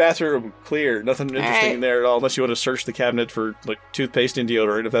bathroom clear. Nothing interesting in there at all, unless you want to search the cabinet for like toothpaste and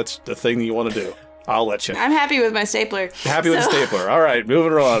deodorant. If that's the thing that you want to do, I'll let you. I'm happy with my stapler. Happy with the stapler. All right,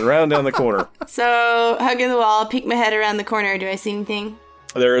 moving on, round down the corner. So, hugging the wall, peek my head around the corner. Do I see anything?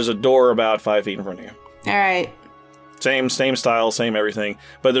 There is a door about 5 feet in front of you. All right. Same style, same everything.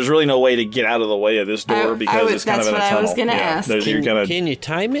 But there's really no way to get out of the way of this door because it's kind of in a tunnel. That's what I was going to ask. Can you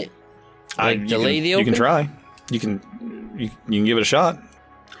time it? Like delay the open? You can try. You can give it a shot.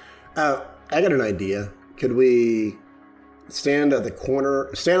 I got an idea. Could we stand on the corner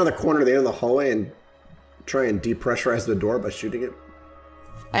at the end of the hallway and try and depressurize the door by shooting it?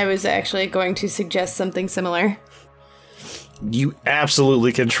 I was actually going to suggest something similar. You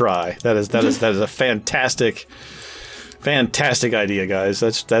absolutely can try. That is a fantastic idea, guys.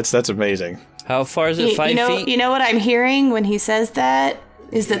 That's amazing. How far is it? 5 feet? You know what I'm hearing when he says that?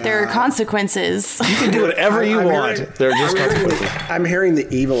 Is that there are consequences. You can do whatever you want. There are just consequences. I'm hearing the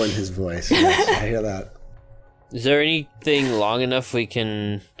evil in his voice. Yes, I hear that. Is there anything long enough we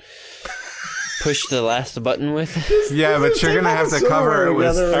can push the last button with? Yeah, but you're gonna have to cover it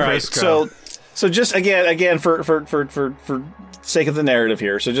with. All right, so just again for sake of the narrative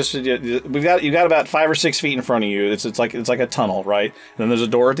here. So just you got about 5 or 6 feet in front of you. It's like a tunnel, right? And then there's a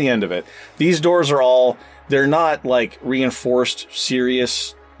door at the end of it. These doors are all. They're not like reinforced,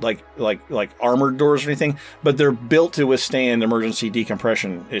 serious, like armored doors or anything, but they're built to withstand emergency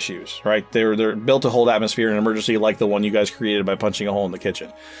decompression issues, right? They're built to hold atmosphere in an emergency, like the one you guys created by punching a hole in the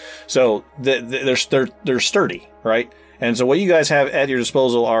kitchen. So they're sturdy, right? And so what you guys have at your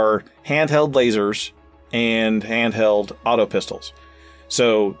disposal are handheld lasers and handheld auto pistols.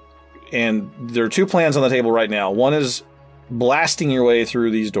 So, and there are 2 plans on the table right now. One is blasting your way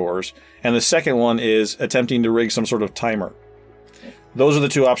through these doors, and the second one is attempting to rig some sort of timer. Those are the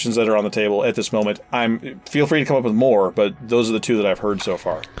 2 options that are on the table at this moment. Feel free to come up with more, but those are the 2 that I've heard so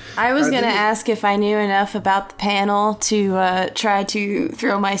far. I was going to ask if I knew enough about the panel to try to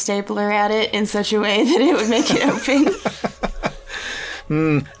throw my stapler at it in such a way that it would make it open.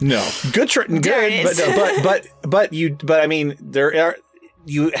 No, good, but I mean, there are.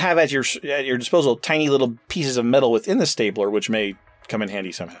 You have at your disposal tiny little pieces of metal within the stapler, which may come in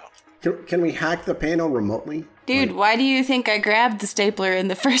handy somehow. Can we hack the panel remotely? Dude, why do you think I grabbed the stapler in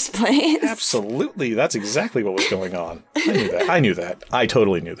the first place? Absolutely, that's exactly what was going on. I knew that. I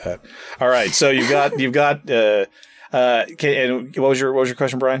totally knew that. All right, so you've got. And what was your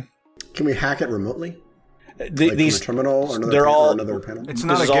question, Brian? Can we hack it remotely? These from a terminal or another panel? It's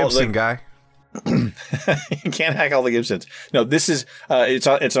not a Gibson, guy. You can't hack all the Gibsons. No, this is it's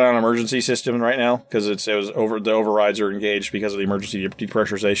on an emergency system right now because the overrides are engaged because of the emergency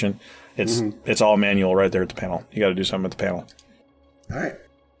depressurization. It's all manual right there at the panel. You got to do something at the panel. All right.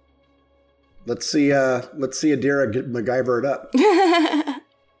 Let's see Adira MacGyver it up.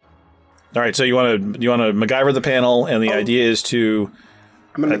 All right, so you want to MacGyver the panel, and the idea is to.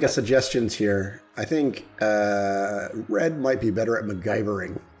 I'm going to make a suggestions here. I think Red might be better at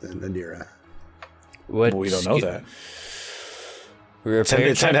MacGyvering than Adira. What? We don't know that. It's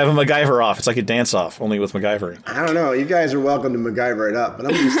time to have a MacGyver off. It's like a dance off, only with MacGyvering. I don't know. You guys are welcome to MacGyver it up, but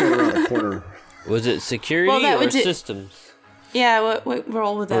I'm going to stand around the corner. Was it security or systems? Yeah, what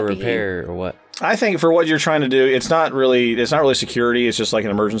role would that or be? repair or what? I think for what you're trying to do, it's not really security. It's just like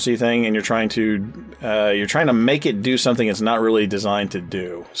an emergency thing, and you're trying to make it do something it's not really designed to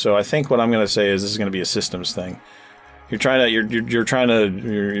do. So I think what I'm going to say is this is going to be a systems thing. You're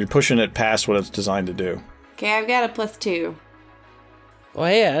pushing it past what it's designed to do. Okay, I've got a +2. Well,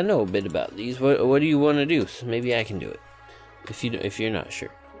 hey, I know a bit about these. What do you want to do? So maybe I can do it. If you're not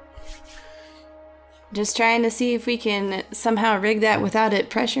sure. Just trying to see if we can somehow rig that without it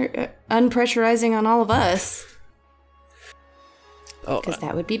unpressurizing on all of us. Oh, because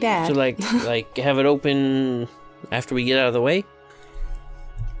that would be bad. So like have it open after we get out of the way?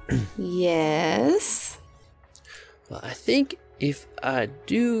 Yes. Well, I think if I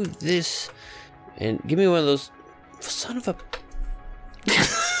do this, and give me one of those, son of a.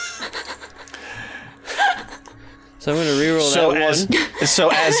 So I'm going to reroll that one. So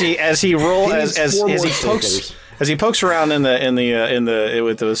as he pokes around in the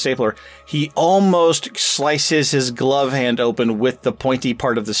with the stapler, he almost slices his glove hand open with the pointy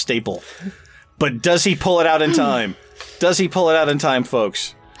part of the staple. But does he pull it out in time? Does he pull it out in time,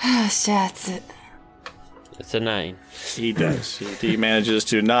 folks? That's it. It's a 9. He does. He manages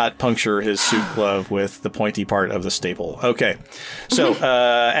to not puncture his suit glove with the pointy part of the staple. Okay, so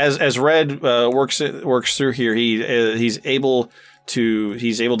as Red works through here, he's able to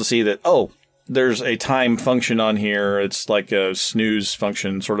see that there's a time function on here. It's like a snooze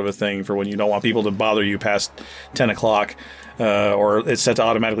function sort of a thing for when you don't want people to bother you past 10 o'clock, or it's set to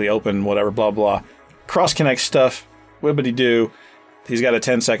automatically open. Whatever, blah blah. Cross connect stuff. Wibbity doo. He's got a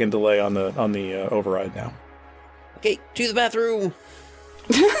 10-second delay on the override now. Okay, to the bathroom.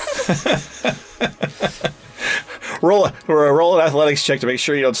 roll an athletics check to make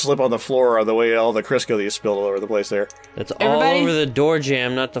sure you don't slip on the floor on the way all the Crisco that you spilled all over the place there. That's all over the door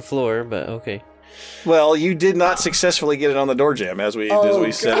jamb, not the floor, but okay. Well, you did not successfully get it on the door jamb, as we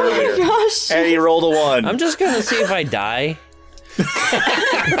said earlier. Gosh. And he rolled a 1. I'm just going to see if I die.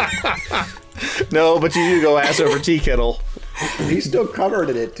 No, but you do go ass over tea kettle. He's still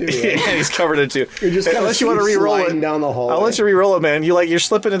covered in it too. Right? Yeah, he's covered in it too. You're just unless you want to re-roll it down the hallway. I'll let you re-roll it, man. You're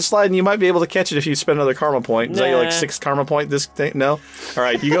slipping and sliding. You might be able to catch it if you spend another karma point. Is that your 6 karma point? This thing? No. All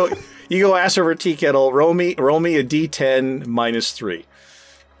right, you go ass over tea kettle. Roll me a d10 minus 3.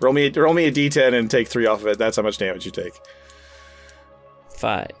 Roll me a d10 and take 3 off of it. That's how much damage you take.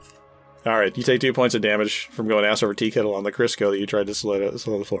 5. All right, you take 2 points of damage from going ass over tea kettle on the Crisco that you tried to slide on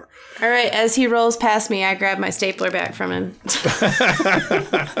the floor. All right, as he rolls past me, I grab my stapler back from him.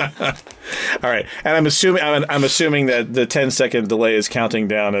 All right, and I'm assuming that the 10-second delay is counting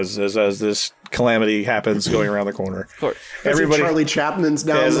down as this calamity happens going around the corner. Of course, everybody. Charlie Chaplin's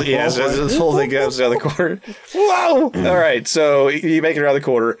down the hallway. Yes, as this whole thing goes down the corner. Whoa! All right, so you make it around the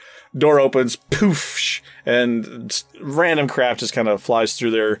corner. Door opens, poof, and random crap just kind of flies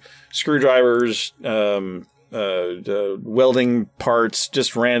through there. Screwdrivers, welding parts,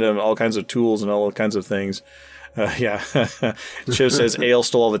 just random, all kinds of tools and all kinds of things. Yeah. Chiv says Ale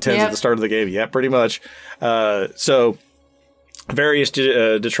stole all the 10s at the start of the game. Yeah, pretty much. So various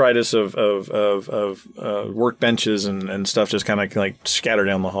detritus of workbenches and stuff just kind of like scatter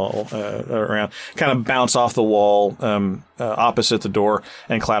down the hall around, kind of bounce off the wall opposite the door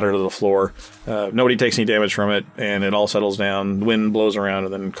and clatter to the floor. Nobody takes any damage from it, and it all settles down. The wind blows around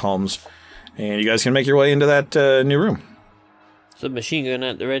and then calms, and you guys can make your way into that new room. Submachine gun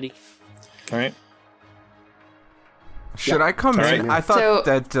at the ready. All right. Should I come in? I thought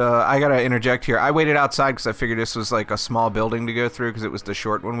that I gotta interject here. I waited outside because I figured this was like a small building to go through because it was the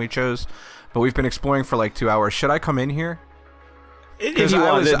short one we chose. But we've been exploring for like 2 hours. Should I come in here? If you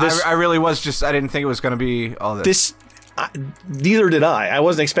want, I really was just. I didn't think it was going to be all this. Neither did I. I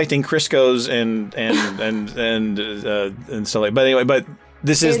wasn't expecting Crisco's and stuff like. But anyway,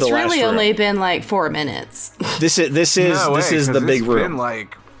 this is the last room. It's really only been like 4 minutes. This is the big room. Been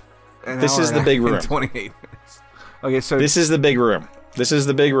like this is the big room. 28 minutes. Okay, so this is the big room. This is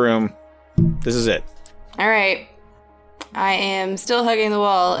the big room. This is it. All right. I am still hugging the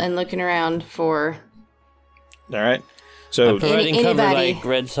wall and looking around for. All right. So I'm providing cover like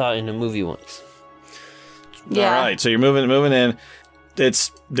Red saw in a movie once. Yeah. All right. So you're moving in.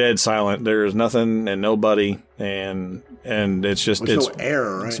 It's dead silent. There's nothing and nobody, and it's just There's no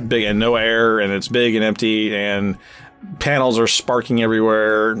air, right? It's big and no air, and it's big and empty, and panels are sparking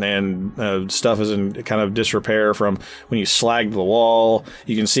everywhere, and stuff is in kind of disrepair from when you slagged the wall.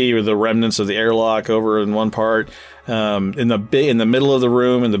 You can see the remnants of the airlock over in one part. In the middle of the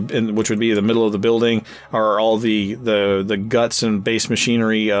room, which would be the middle of the building, are all the guts and base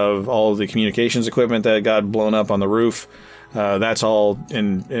machinery of all the communications equipment that got blown up on the roof. That's all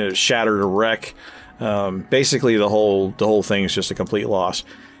in shattered or wreck. Basically, the whole thing is just a complete loss.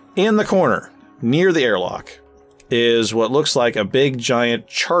 In the corner, near the airlock, is what looks like a big, giant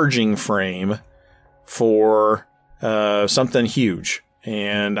charging frame for something huge.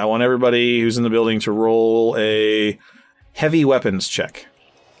 And I want everybody who's in the building to roll a heavy weapons check.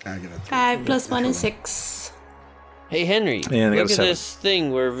 5 + 1 is 6. Hey, Henry, And look at this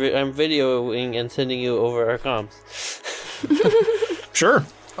thing where I'm videoing and sending you over our comms. Sure.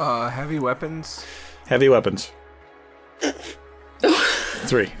 Heavy weapons. Heavy weapons.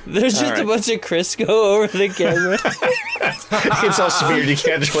 3. There's just a bunch of Crisco over the camera. It's all smeared. You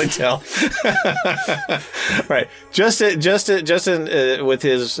can't really tell. Right. Justin, with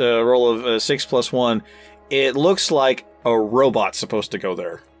his roll of 6 + 1, it looks like a robot's supposed to go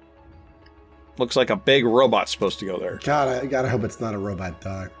there. Looks like a big robot's supposed to go there. God, I gotta hope it's not a robot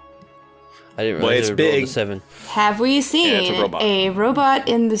dog. I didn't realize it rolled a 7. Have we seen a robot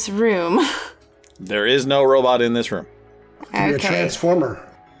in this room? There is no robot in this room. Could be a transformer.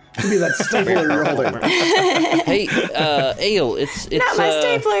 Could be that stapler you're holding. Hey, Ale, it's not my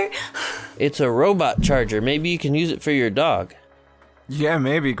stapler. It's a robot charger. Maybe you can use it for your dog. Yeah,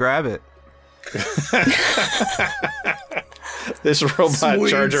 maybe grab it. This robot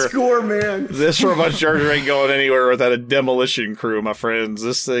Sweet charger. Score, man. This robot charger ain't going anywhere without a demolition crew, my friends.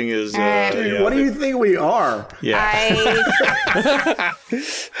 This thing is. Dude, what do you think we are? Yeah.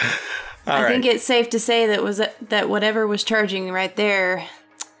 I think it's safe to say that whatever was charging right there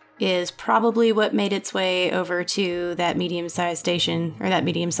is probably what made its way over to that medium-sized station, or that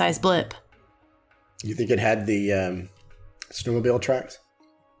medium-sized blip. You think it had the snowmobile tracks?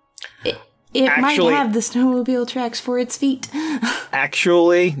 It might have the snowmobile tracks for its feet.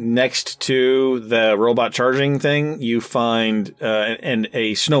 Actually, next to the robot charging thing, you find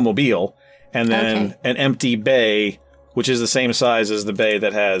a snowmobile, and then an empty bay, which is the same size as the bay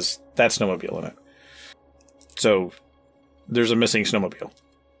that has that snowmobile in it. So there's a missing snowmobile.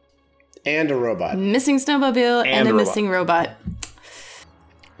 And a robot. Missing snowmobile and a missing robot.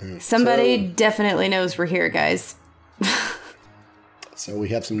 Somebody definitely knows we're here, guys. So we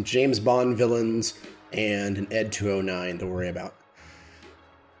have some James Bond villains and an Ed 209 to worry about.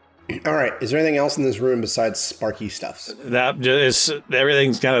 All right. Is there anything else in this room besides sparky stuffs?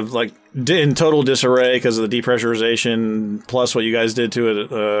 Everything's kind of like in total disarray because of the depressurization, plus what you guys did to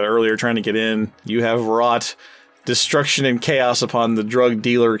it earlier trying to get in. You have wrought destruction and chaos upon the drug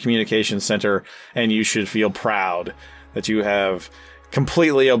dealer communications center, and you should feel proud that you have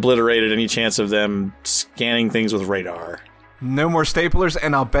completely obliterated any chance of them scanning things with radar. No more staplers,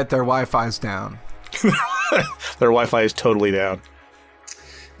 and I'll bet their Wi-Fi's down. Their Wi-Fi is totally down.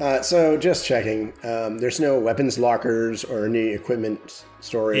 So just checking. There's no weapons lockers or any equipment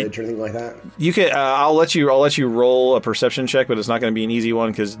storage or anything like that. You can. I'll let you roll a perception check, but it's not going to be an easy one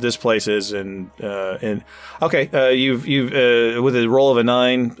because this place is in. Okay. You've with a roll of a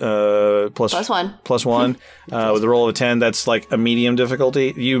 9 plus 1 with a roll of a 10. That's like a medium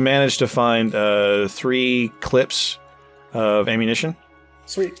difficulty. You managed to find 3 clips of ammunition.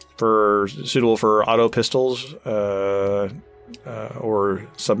 Sweet. Suitable for auto pistols or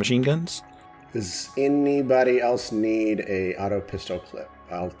submachine guns. Does anybody else need a auto pistol clip?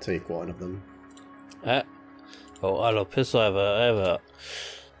 I'll take one of them. Auto pistol. I have a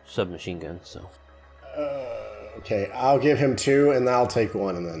submachine gun. So. Okay, I'll give him 2, and I'll take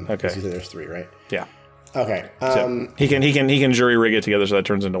 1, and then okay. There's 3, right? Yeah. Okay. So he can jury rig it together so that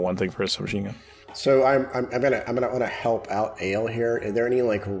turns into one thing for his submachine gun. So I'm gonna want to help out Ale here. Are there any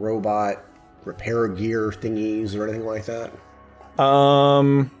like robot repair gear thingies or anything like that?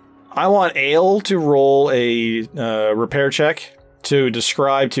 I want Ale to roll a repair check to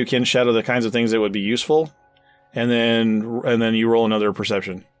describe to Kin Shadow the kinds of things that would be useful, and then you roll another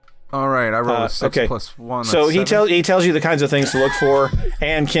perception. All right, I rolled a 6 plus 1. So he tells you the kinds of things to look for,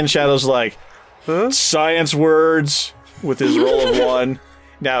 and Kin Shadow's like science words with his roll of 1.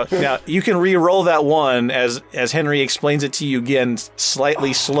 Now you can re-roll that 1 as Henry explains it to you again,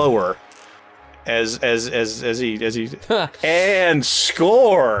 slightly slower, as he and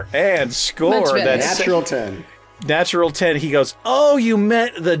score. That's natural 10. Natural 10. He goes, "Oh, you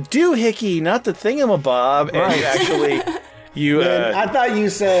meant the doohickey, not the thingamabob." And right. you actually, I thought you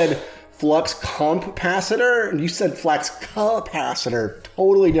said flux capacitor, and you said flux capacitor.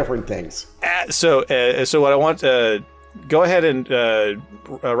 Totally different things. So what I want. Go ahead and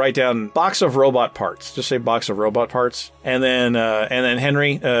write down box of robot parts. Just say box of robot parts, and then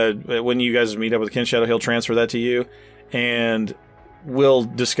Henry, when you guys meet up with Kin Shadow, he'll transfer that to you, and we'll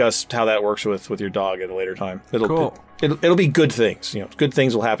discuss how that works with your dog at a later time. It'll be good things. Good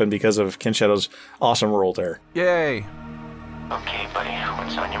things will happen because of Kin Shadow's awesome role there. Yay! Okay, buddy,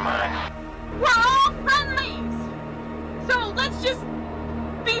 what's on your mind? We're all friendlies! So let's just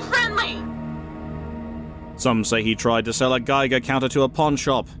be friendly! Some say he tried to sell a Geiger counter to a pawn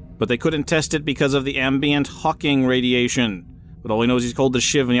shop, but they couldn't test it because of the ambient Hawking radiation. But all we know is he's called the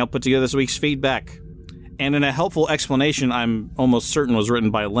Shiv, and he helped put together this week's feedback. And in a helpful explanation I'm almost certain was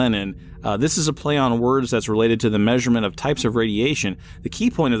written by Lenin, this is a play on words that's related to the measurement of types of radiation. The key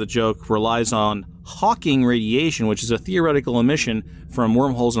point of the joke relies on Hawking radiation, which is a theoretical emission from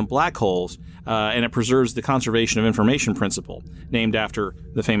wormholes and black holes, and it preserves the conservation of information principle, named after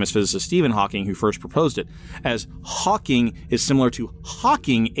the famous physicist Stephen Hawking, who first proposed it. As Hawking is similar to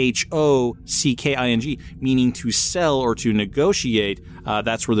Hawking, H-O-C-K-I-N-G, meaning to sell or to negotiate,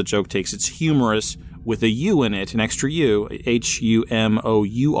 that's where the joke takes its humorous, with a U in it, an extra U,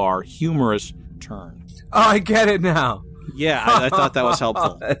 H-U-M-O-U-R, humorous turn. Oh, I get it now. Yeah, I thought that was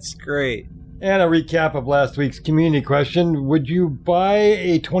helpful. That's great. And a recap of last week's community question. Would you buy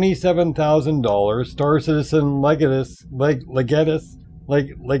a $27,000 Star Citizen Legatus?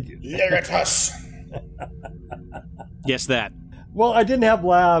 Yes, that. Well, I didn't have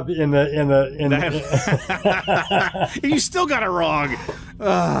lab in the. You still got it wrong.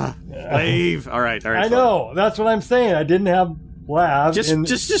 Leave. All right. I know. That's what I'm saying. I didn't have lab. Just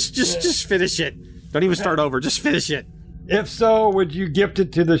finish it. Don't even start over. Just finish it. If so, would you gift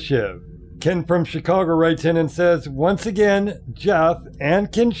it to the Shiv? Ken from Chicago writes in and says, once again, Jeff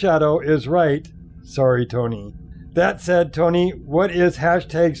and Kin Shadow is right. Sorry, Tony. That said, Tony, what is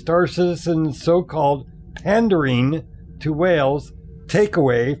hashtag Star Citizen's so-called pandering to whales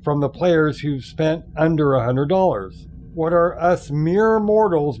takeaway from the players who've spent under $100? What are us mere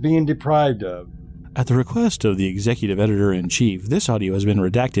mortals being deprived of? At the request of the executive editor-in-chief, this audio has been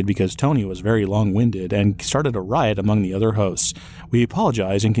redacted because Tony was very long-winded and started a riot among the other hosts. We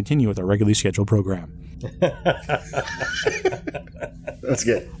apologize and continue with our regularly scheduled program. That's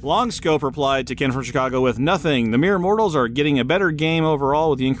good. Longscope replied to Ken from Chicago with nothing. The mere mortals are getting a better game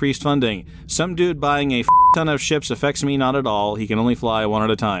overall with the increased funding. Some dude buying a ton of ships affects me not at all. He can only fly one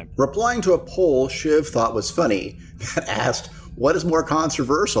at a time. Replying to a poll Shiv thought was funny that asked, what is more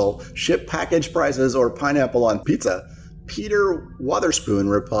controversial, ship package prices or pineapple on pizza? Peter Wotherspoon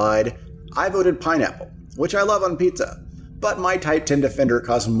replied, I voted pineapple, which I love on pizza, but my Type 10 Defender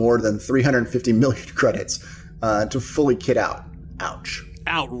costs more than 350 million credits to fully kit out. Ouch.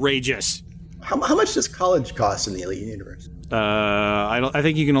 Outrageous. How much does college cost in the Elite universe? I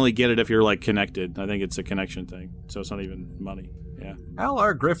think you can only get it if you're like connected. I think it's a connection thing, so it's not even money. Yeah.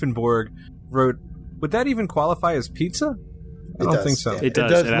 Al.R. Griffinborg wrote, would that even qualify as pizza? I don't think so. Yeah. It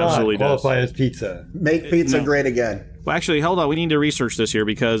does. It absolutely does. Qualify does. as pizza. Make pizza great again. Well, actually, hold on. We need to research this here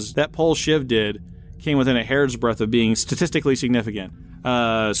because that poll Shiv did came within a hair's breadth of being statistically significant.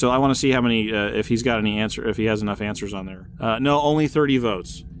 So I want to see how many, if he's got any answer, if he has enough answers on there. No, only 30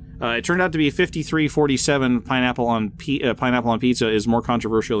 votes. It turned out to be 53-47. Pineapple on pizza is more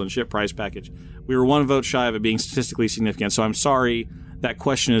controversial than ship price package. We were one vote shy of it being statistically significant. So I'm sorry. That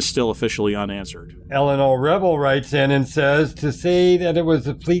question is still officially unanswered. Eleanor Rebel writes in and says, to say that it was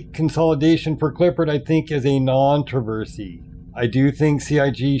a fleet consolidation for Clippard, I think, is a non-controversy. I do think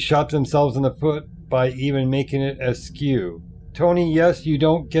CIG shot themselves in the foot by even making it askew. Tony, yes, you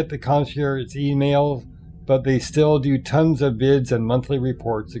don't get the concierge emails, but they still do tons of bids and monthly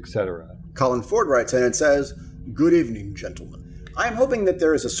reports, etc. Colin Ford writes in and says, good evening, gentlemen. I am hoping that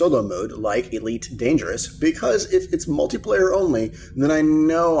there is a solo mode like Elite Dangerous, because if it's multiplayer only, then I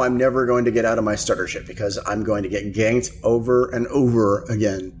know I'm never going to get out of my starter ship because I'm going to get ganked over and over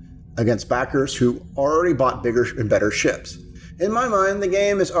again against backers who already bought bigger and better ships. In my mind, the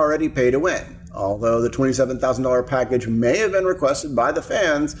game is already pay to win, although the $27,000 package may have been requested by the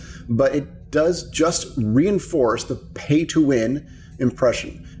fans, but it does just reinforce the pay to win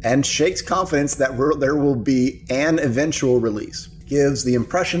impression and shakes confidence that there will be an eventual release. Gives the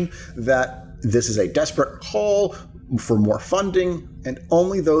impression that this is a desperate call for more funding, and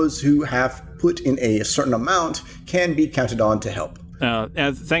only those who have put in a certain amount can be counted on to help.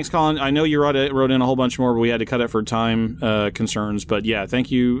 Thanks, Colin. I know you wrote in a whole bunch more, but we had to cut it for time concerns. But yeah, thank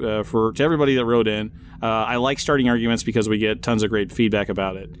you to everybody that wrote in. I like starting arguments because we get tons of great feedback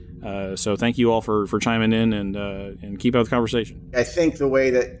about it. So thank you all for chiming in and keep up the conversation. I think the way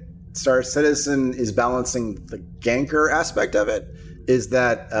that Star Citizen is balancing the ganker aspect of it is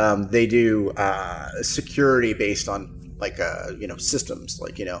that they do security based on systems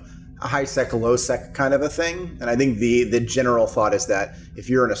like a high sec, low sec kind of a thing. And I think the general thought is that if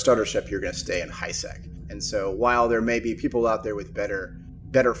you're in a starter ship, you're going to stay in high sec. And so while there may be people out there with better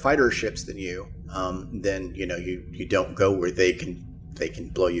fighter ships than you, then you don't go where they can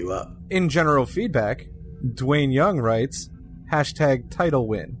blow you up. In general feedback, Dwayne Young writes, #title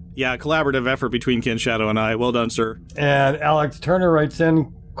win. Yeah, collaborative effort between Ken Shadow and I. Well done, sir. And Alex Turner writes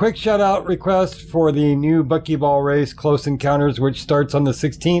in, quick shout-out request for the new Buckyball race, Close Encounters, which starts on the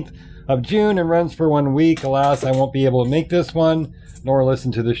 16th of June and runs for 1 week. Alas, I won't be able to make this one, nor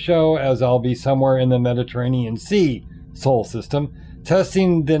listen to the show, as I'll be somewhere in the Mediterranean Sea Sol system,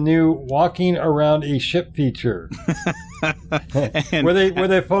 testing the new walking around a ship feature. Were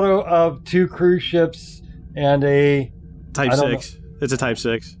they photo of 2 cruise ships and a... Type 6. It's a Type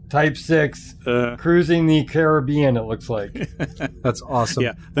 6. Type 6. Cruising the Caribbean, it looks like. That's awesome.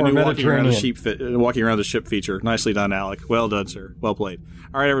 Yeah, the new walking around the ship feature. Nicely done, Alec. Well done, sir. Well played.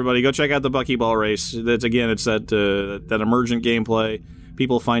 All right, everybody, go check out the Buckyball race. It's that emergent gameplay,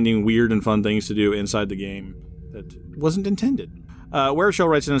 people finding weird and fun things to do inside the game that wasn't intended. Where Show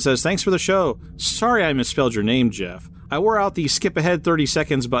writes in and says, thanks for the show. Sorry I misspelled your name, Jeff. I wore out the skip ahead 30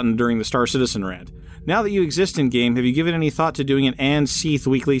 seconds button during the Star Citizen rant. Now that you exist in game, have you given any thought to doing an Ann Seath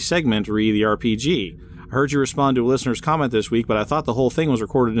weekly segment, re the RPG? I heard you respond to a listener's comment this week, but I thought the whole thing was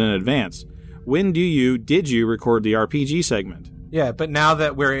recorded in advance. When did you record the RPG segment? Yeah, but now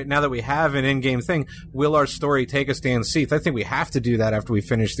that we have an in-game thing, will our story take us to Ann Seath? I think we have to do that after we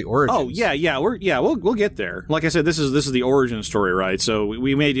finish the origins. Oh yeah, we'll get there. Like I said, this is the origin story, right? So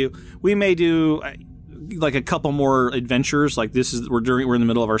we may do like a couple more adventures. Like we're in the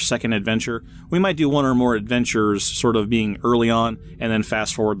middle of our second adventure. We might do one or more adventures, sort of being early on, and then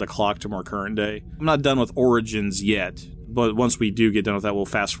fast forward the clock to more current day. I'm not done with origins yet. But once we do get done with that, we'll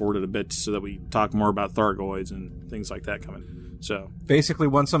fast forward it a bit so that we talk more about Thargoids and things like that coming. So basically,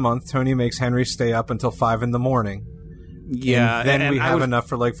 once a month, Tony makes Henry stay up until 5 a.m. Yeah, and then we have enough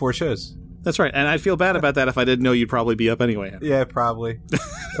for like 4 shows. That's right, and I'd feel bad about that if I didn't know you'd probably be up anyway. Yeah, probably.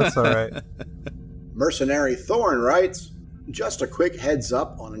 That's all right. Mercenary Thorn writes, just a quick heads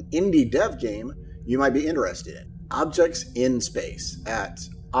up on an indie dev game you might be interested in. Objects in Space at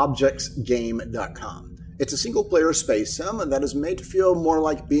objectsgame.com. It's a single-player space sim that is made to feel more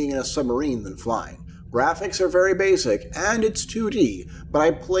like being in a submarine than flying. Graphics are very basic, and it's 2D, but I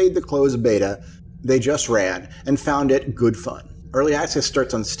played the closed beta they just ran and found it good fun. Early access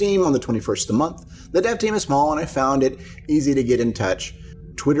starts on Steam on the 21st of the month. The dev team is small, and I found it easy to get in touch.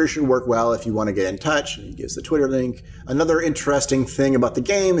 Twitter should work well if you want to get in touch. He gives the Twitter link. Another interesting thing about the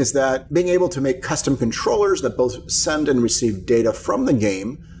game is that being able to make custom controllers that both send and receive data from the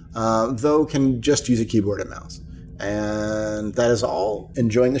game, though can just use a keyboard and mouse. And that is all.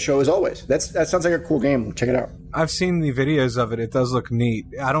 Enjoying the show as always. That sounds like a cool game. Check it out. I've seen the videos of it. It does look neat.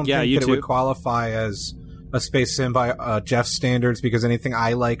 I don't think that it would qualify as a space sim by Jeff's standards because anything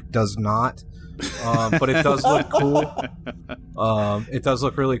I like does not. But it does look cool. It does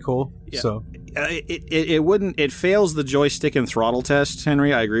look really cool. Yeah. So it fails the joystick and throttle test,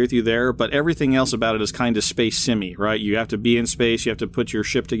 Henry. I agree with you there, but everything else about it is kind of space simmy, right? You have to be in space, you have to put your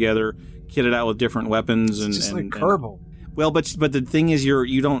ship together, kit it out with different weapons, it's just like Kerbal. Well, but the thing is, you're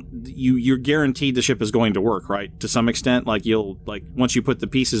guaranteed the ship is going to work, right? To some extent, once you put the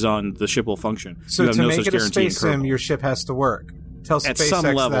pieces on, the ship will function. So to make it a space sim, your ship has to work. Tell SpaceX at some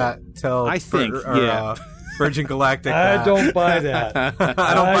level. That. Tell I think, Virgin Galactic. I don't buy that.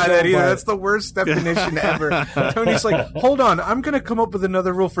 I don't buy that either. That's the worst definition ever. Tony's like, hold on, I'm going to come up with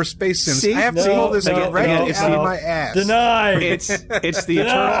another rule for space sims. I have to pull this directly out of my ass. Denied. It's the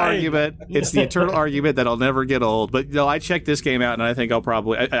eternal argument. It's the eternal argument that'll never get old. But I checked this game out, and I think I'll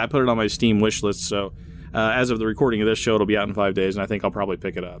probably I put it on my Steam wish list. So as of the recording of this show, it'll be out in 5 days, and I think I'll probably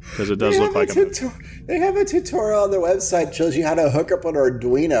pick it up because it does look like They have a tutorial on their website that shows you how to hook up an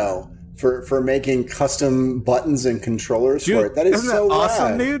Arduino for making custom buttons and controllers for it. That is so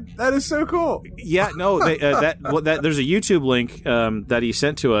awesome, rad. dude. That is so cool. Yeah, no, there's a YouTube link that he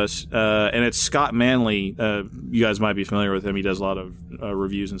sent to us, and it's Scott Manley. You guys might be familiar with him. He does a lot of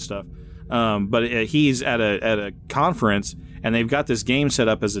reviews and stuff. But he's at a conference, and they've got this game set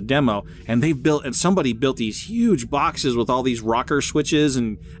up as a demo, and somebody built these huge boxes with all these rocker switches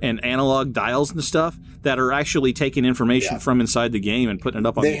and analog dials and stuff that are actually taking information from inside the game and putting it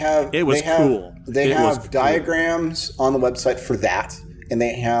up on it was cool. They have diagrams on the website for that, and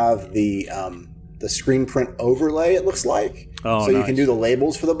they have the screen print overlay, it looks like. Oh, so nice. You can do the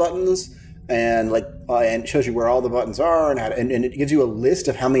labels for the buttons, and and it shows you where all the buttons are, and it gives you a list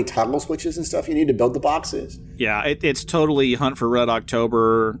of how many toggle switches and stuff you need to build the boxes. Yeah, it's totally Hunt for Red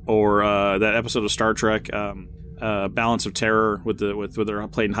October or that episode of Star Trek, Balance of Terror with they're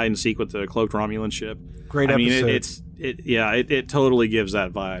playing hide and seek with the cloaked Romulan ship. Great episode. It totally gives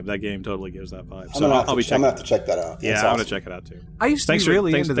that vibe. That game totally gives that vibe. So I'm gonna have to check that out. Yeah, I'm gonna check it out too. I used to be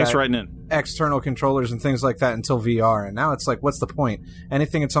really into that. Thanks for writing in. External controllers and things like that until VR, and now it's like, what's the point?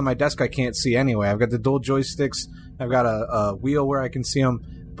 Anything that's on my desk I can't see anyway. I've got the dual joysticks. I've got a wheel where I can see them.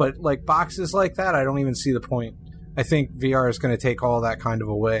 But like boxes like that, I don't even see the point. I think VR is going to take all that kind of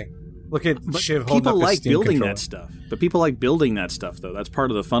away. Look at Shiv holding up his like Steam building controller. that stuff, but people like building that stuff though. That's part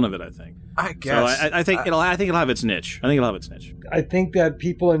of the fun of it, I think. I guess. So I think it'll have its niche. I think that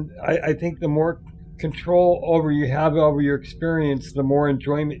people, and I think the more control you have over your experience, the more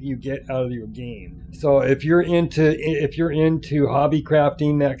enjoyment you get out of your game. So if you're into hobby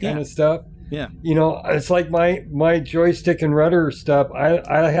crafting, that kind of stuff, it's like my joystick and rudder stuff.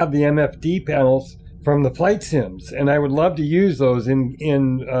 I have the MFD panels from the flight sims, and I would love to use those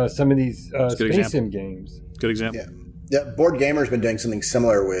in some of these space sim games. Good example. Yeah, Board Gamer's been doing something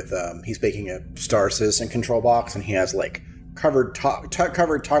similar with. He's making a Star Citizen control box, and he has like covered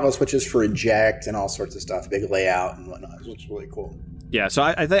toggle switches for eject and all sorts of stuff, big layout and whatnot, which is really cool. Yeah, so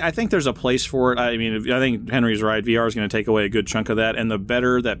I think there's a place for it. I mean, I think Henry's right. VR is going to take away a good chunk of that, and the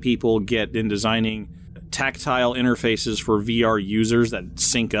better that people get in designing tactile interfaces for VR users that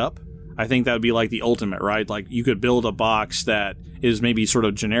sync up, I think that would be like the ultimate, right? Like you could build a box that is maybe sort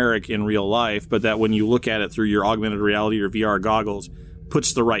of generic in real life, but that when you look at it through your augmented reality or VR goggles,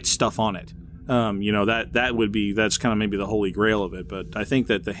 puts the right stuff on it. That's kind of maybe the holy grail of it. But I think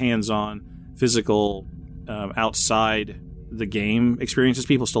that the hands-on, physical, outside the game experiences,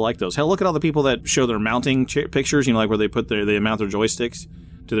 people still like those. Hell, look at all the people that show their mounting pictures, like where they mount their joysticks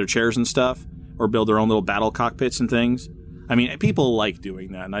to their chairs and stuff, or build their own little battle cockpits and things. I mean, people like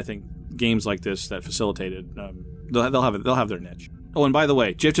doing that, and I think games like this that facilitate it, they'll have their niche. Oh, and by the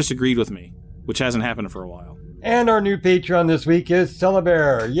way, Jeff just agreed with me, which hasn't happened for a while. And our new Patreon this week is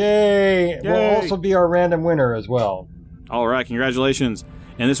Celebear. Yay! Will also be our random winner as well. All right, congratulations.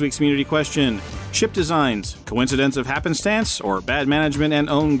 And this week's community question: ship designs, coincidence of happenstance, or bad management and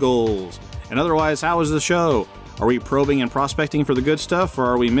own goals? And otherwise, how was the show? Are we probing and prospecting for the good stuff, or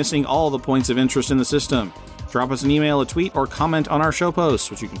are we missing all the points of interest in the system? Drop us an email, a tweet, or comment on our show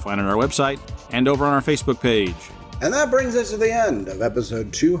posts, which you can find on our website and over on our Facebook page. And that brings us to the end of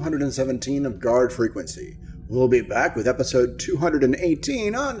episode 217 of Guard Frequency. We'll be back with episode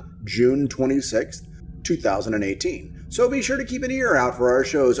 218 on June 26th, 2018. So be sure to keep an ear out for our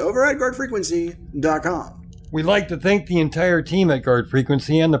shows over at guardfrequency.com. We'd like to thank the entire team at Guard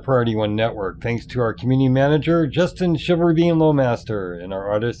Frequency and the Priority One Network. Thanks to our community manager, Justin Chivalry Being Lowmaster, and our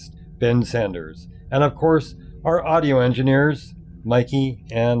artist, Ben Sanders. And of course, our audio engineers, Mikey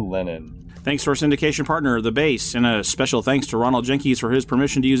and Lennon. Thanks to our syndication partner, The Base, and a special thanks to Ronald Jenkins for his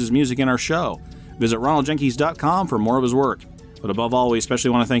permission to use his music in our show. Visit ronaldjenkins.com for more of his work. But above all, we especially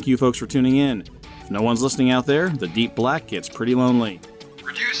want to thank you folks for tuning in. If no one's listening out there, the deep black gets pretty lonely.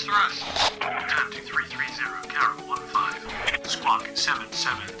 Reduce thrust. Turn to 330, Carol 15. Squawk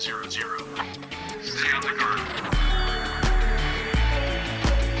 7700. Stay on the guard.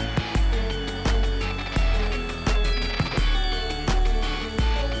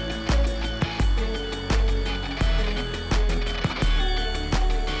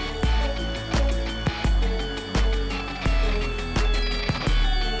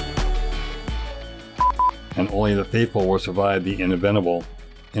 And only the faithful will survive the inevitable.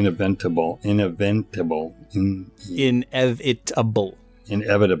 Inevitable.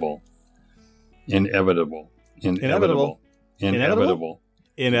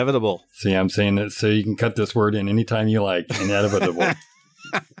 See, I'm saying that so you can cut this word in anytime you like. Inevitable.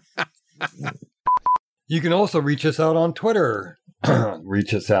 You can also reach us out on Twitter.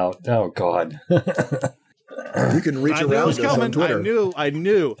 Reach us out. Oh, God. You can reach around us on Twitter.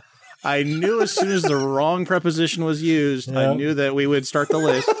 I knew as soon as the wrong preposition was used, yep. I knew that we would start the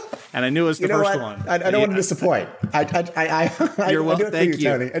list, and I knew it was the first one. I don't want to disappoint. You're welcome. Thank you,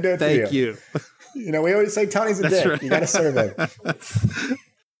 Tony. I do it for you. Thank you. You know, we always say Tony's a dick. Right. You got to serve him.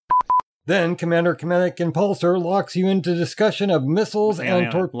 Then Commander Kinetic Impulsor locks you into discussion of missiles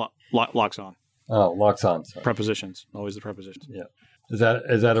and locks on. Oh, locks on. Sorry. Prepositions. Always the prepositions. Yeah. Is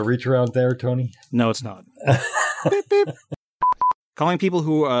that a reach around there, Tony? No, it's not. Beep, beep. Calling people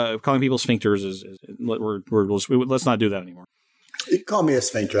sphincters is let's not do that anymore. You can call me a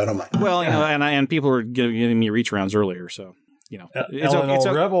sphincter, I don't mind. Well, and people were giving me reach rounds earlier, so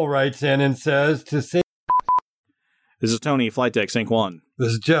Eleanor Rebel writes in and says to say. This is Tony, Flight Deck Sync 1.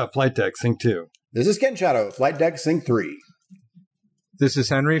 This is Jeff, Flight Deck Sync 2. This is Ken Shadow, Flight Deck Sync 3. This is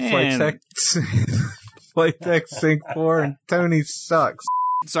Henry, Flight Deck Sync 4, and Tony sucks.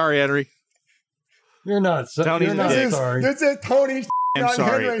 Sorry, Henry. You're not sorry. This is Tony I'm on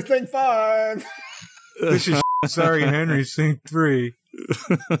sorry. Henry Sync 5. This is sorry, Henry Sync 3.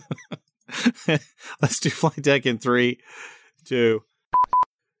 Let's do Flight Deck in 3, 2.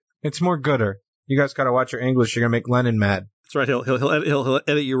 It's more gooder. You guys got to watch your English. You're gonna make Lennon mad. That's right. He'll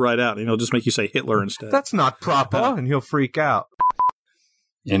edit you right out, and he'll just make you say Hitler instead. That's not proper, and he'll freak out.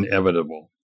 inevitable.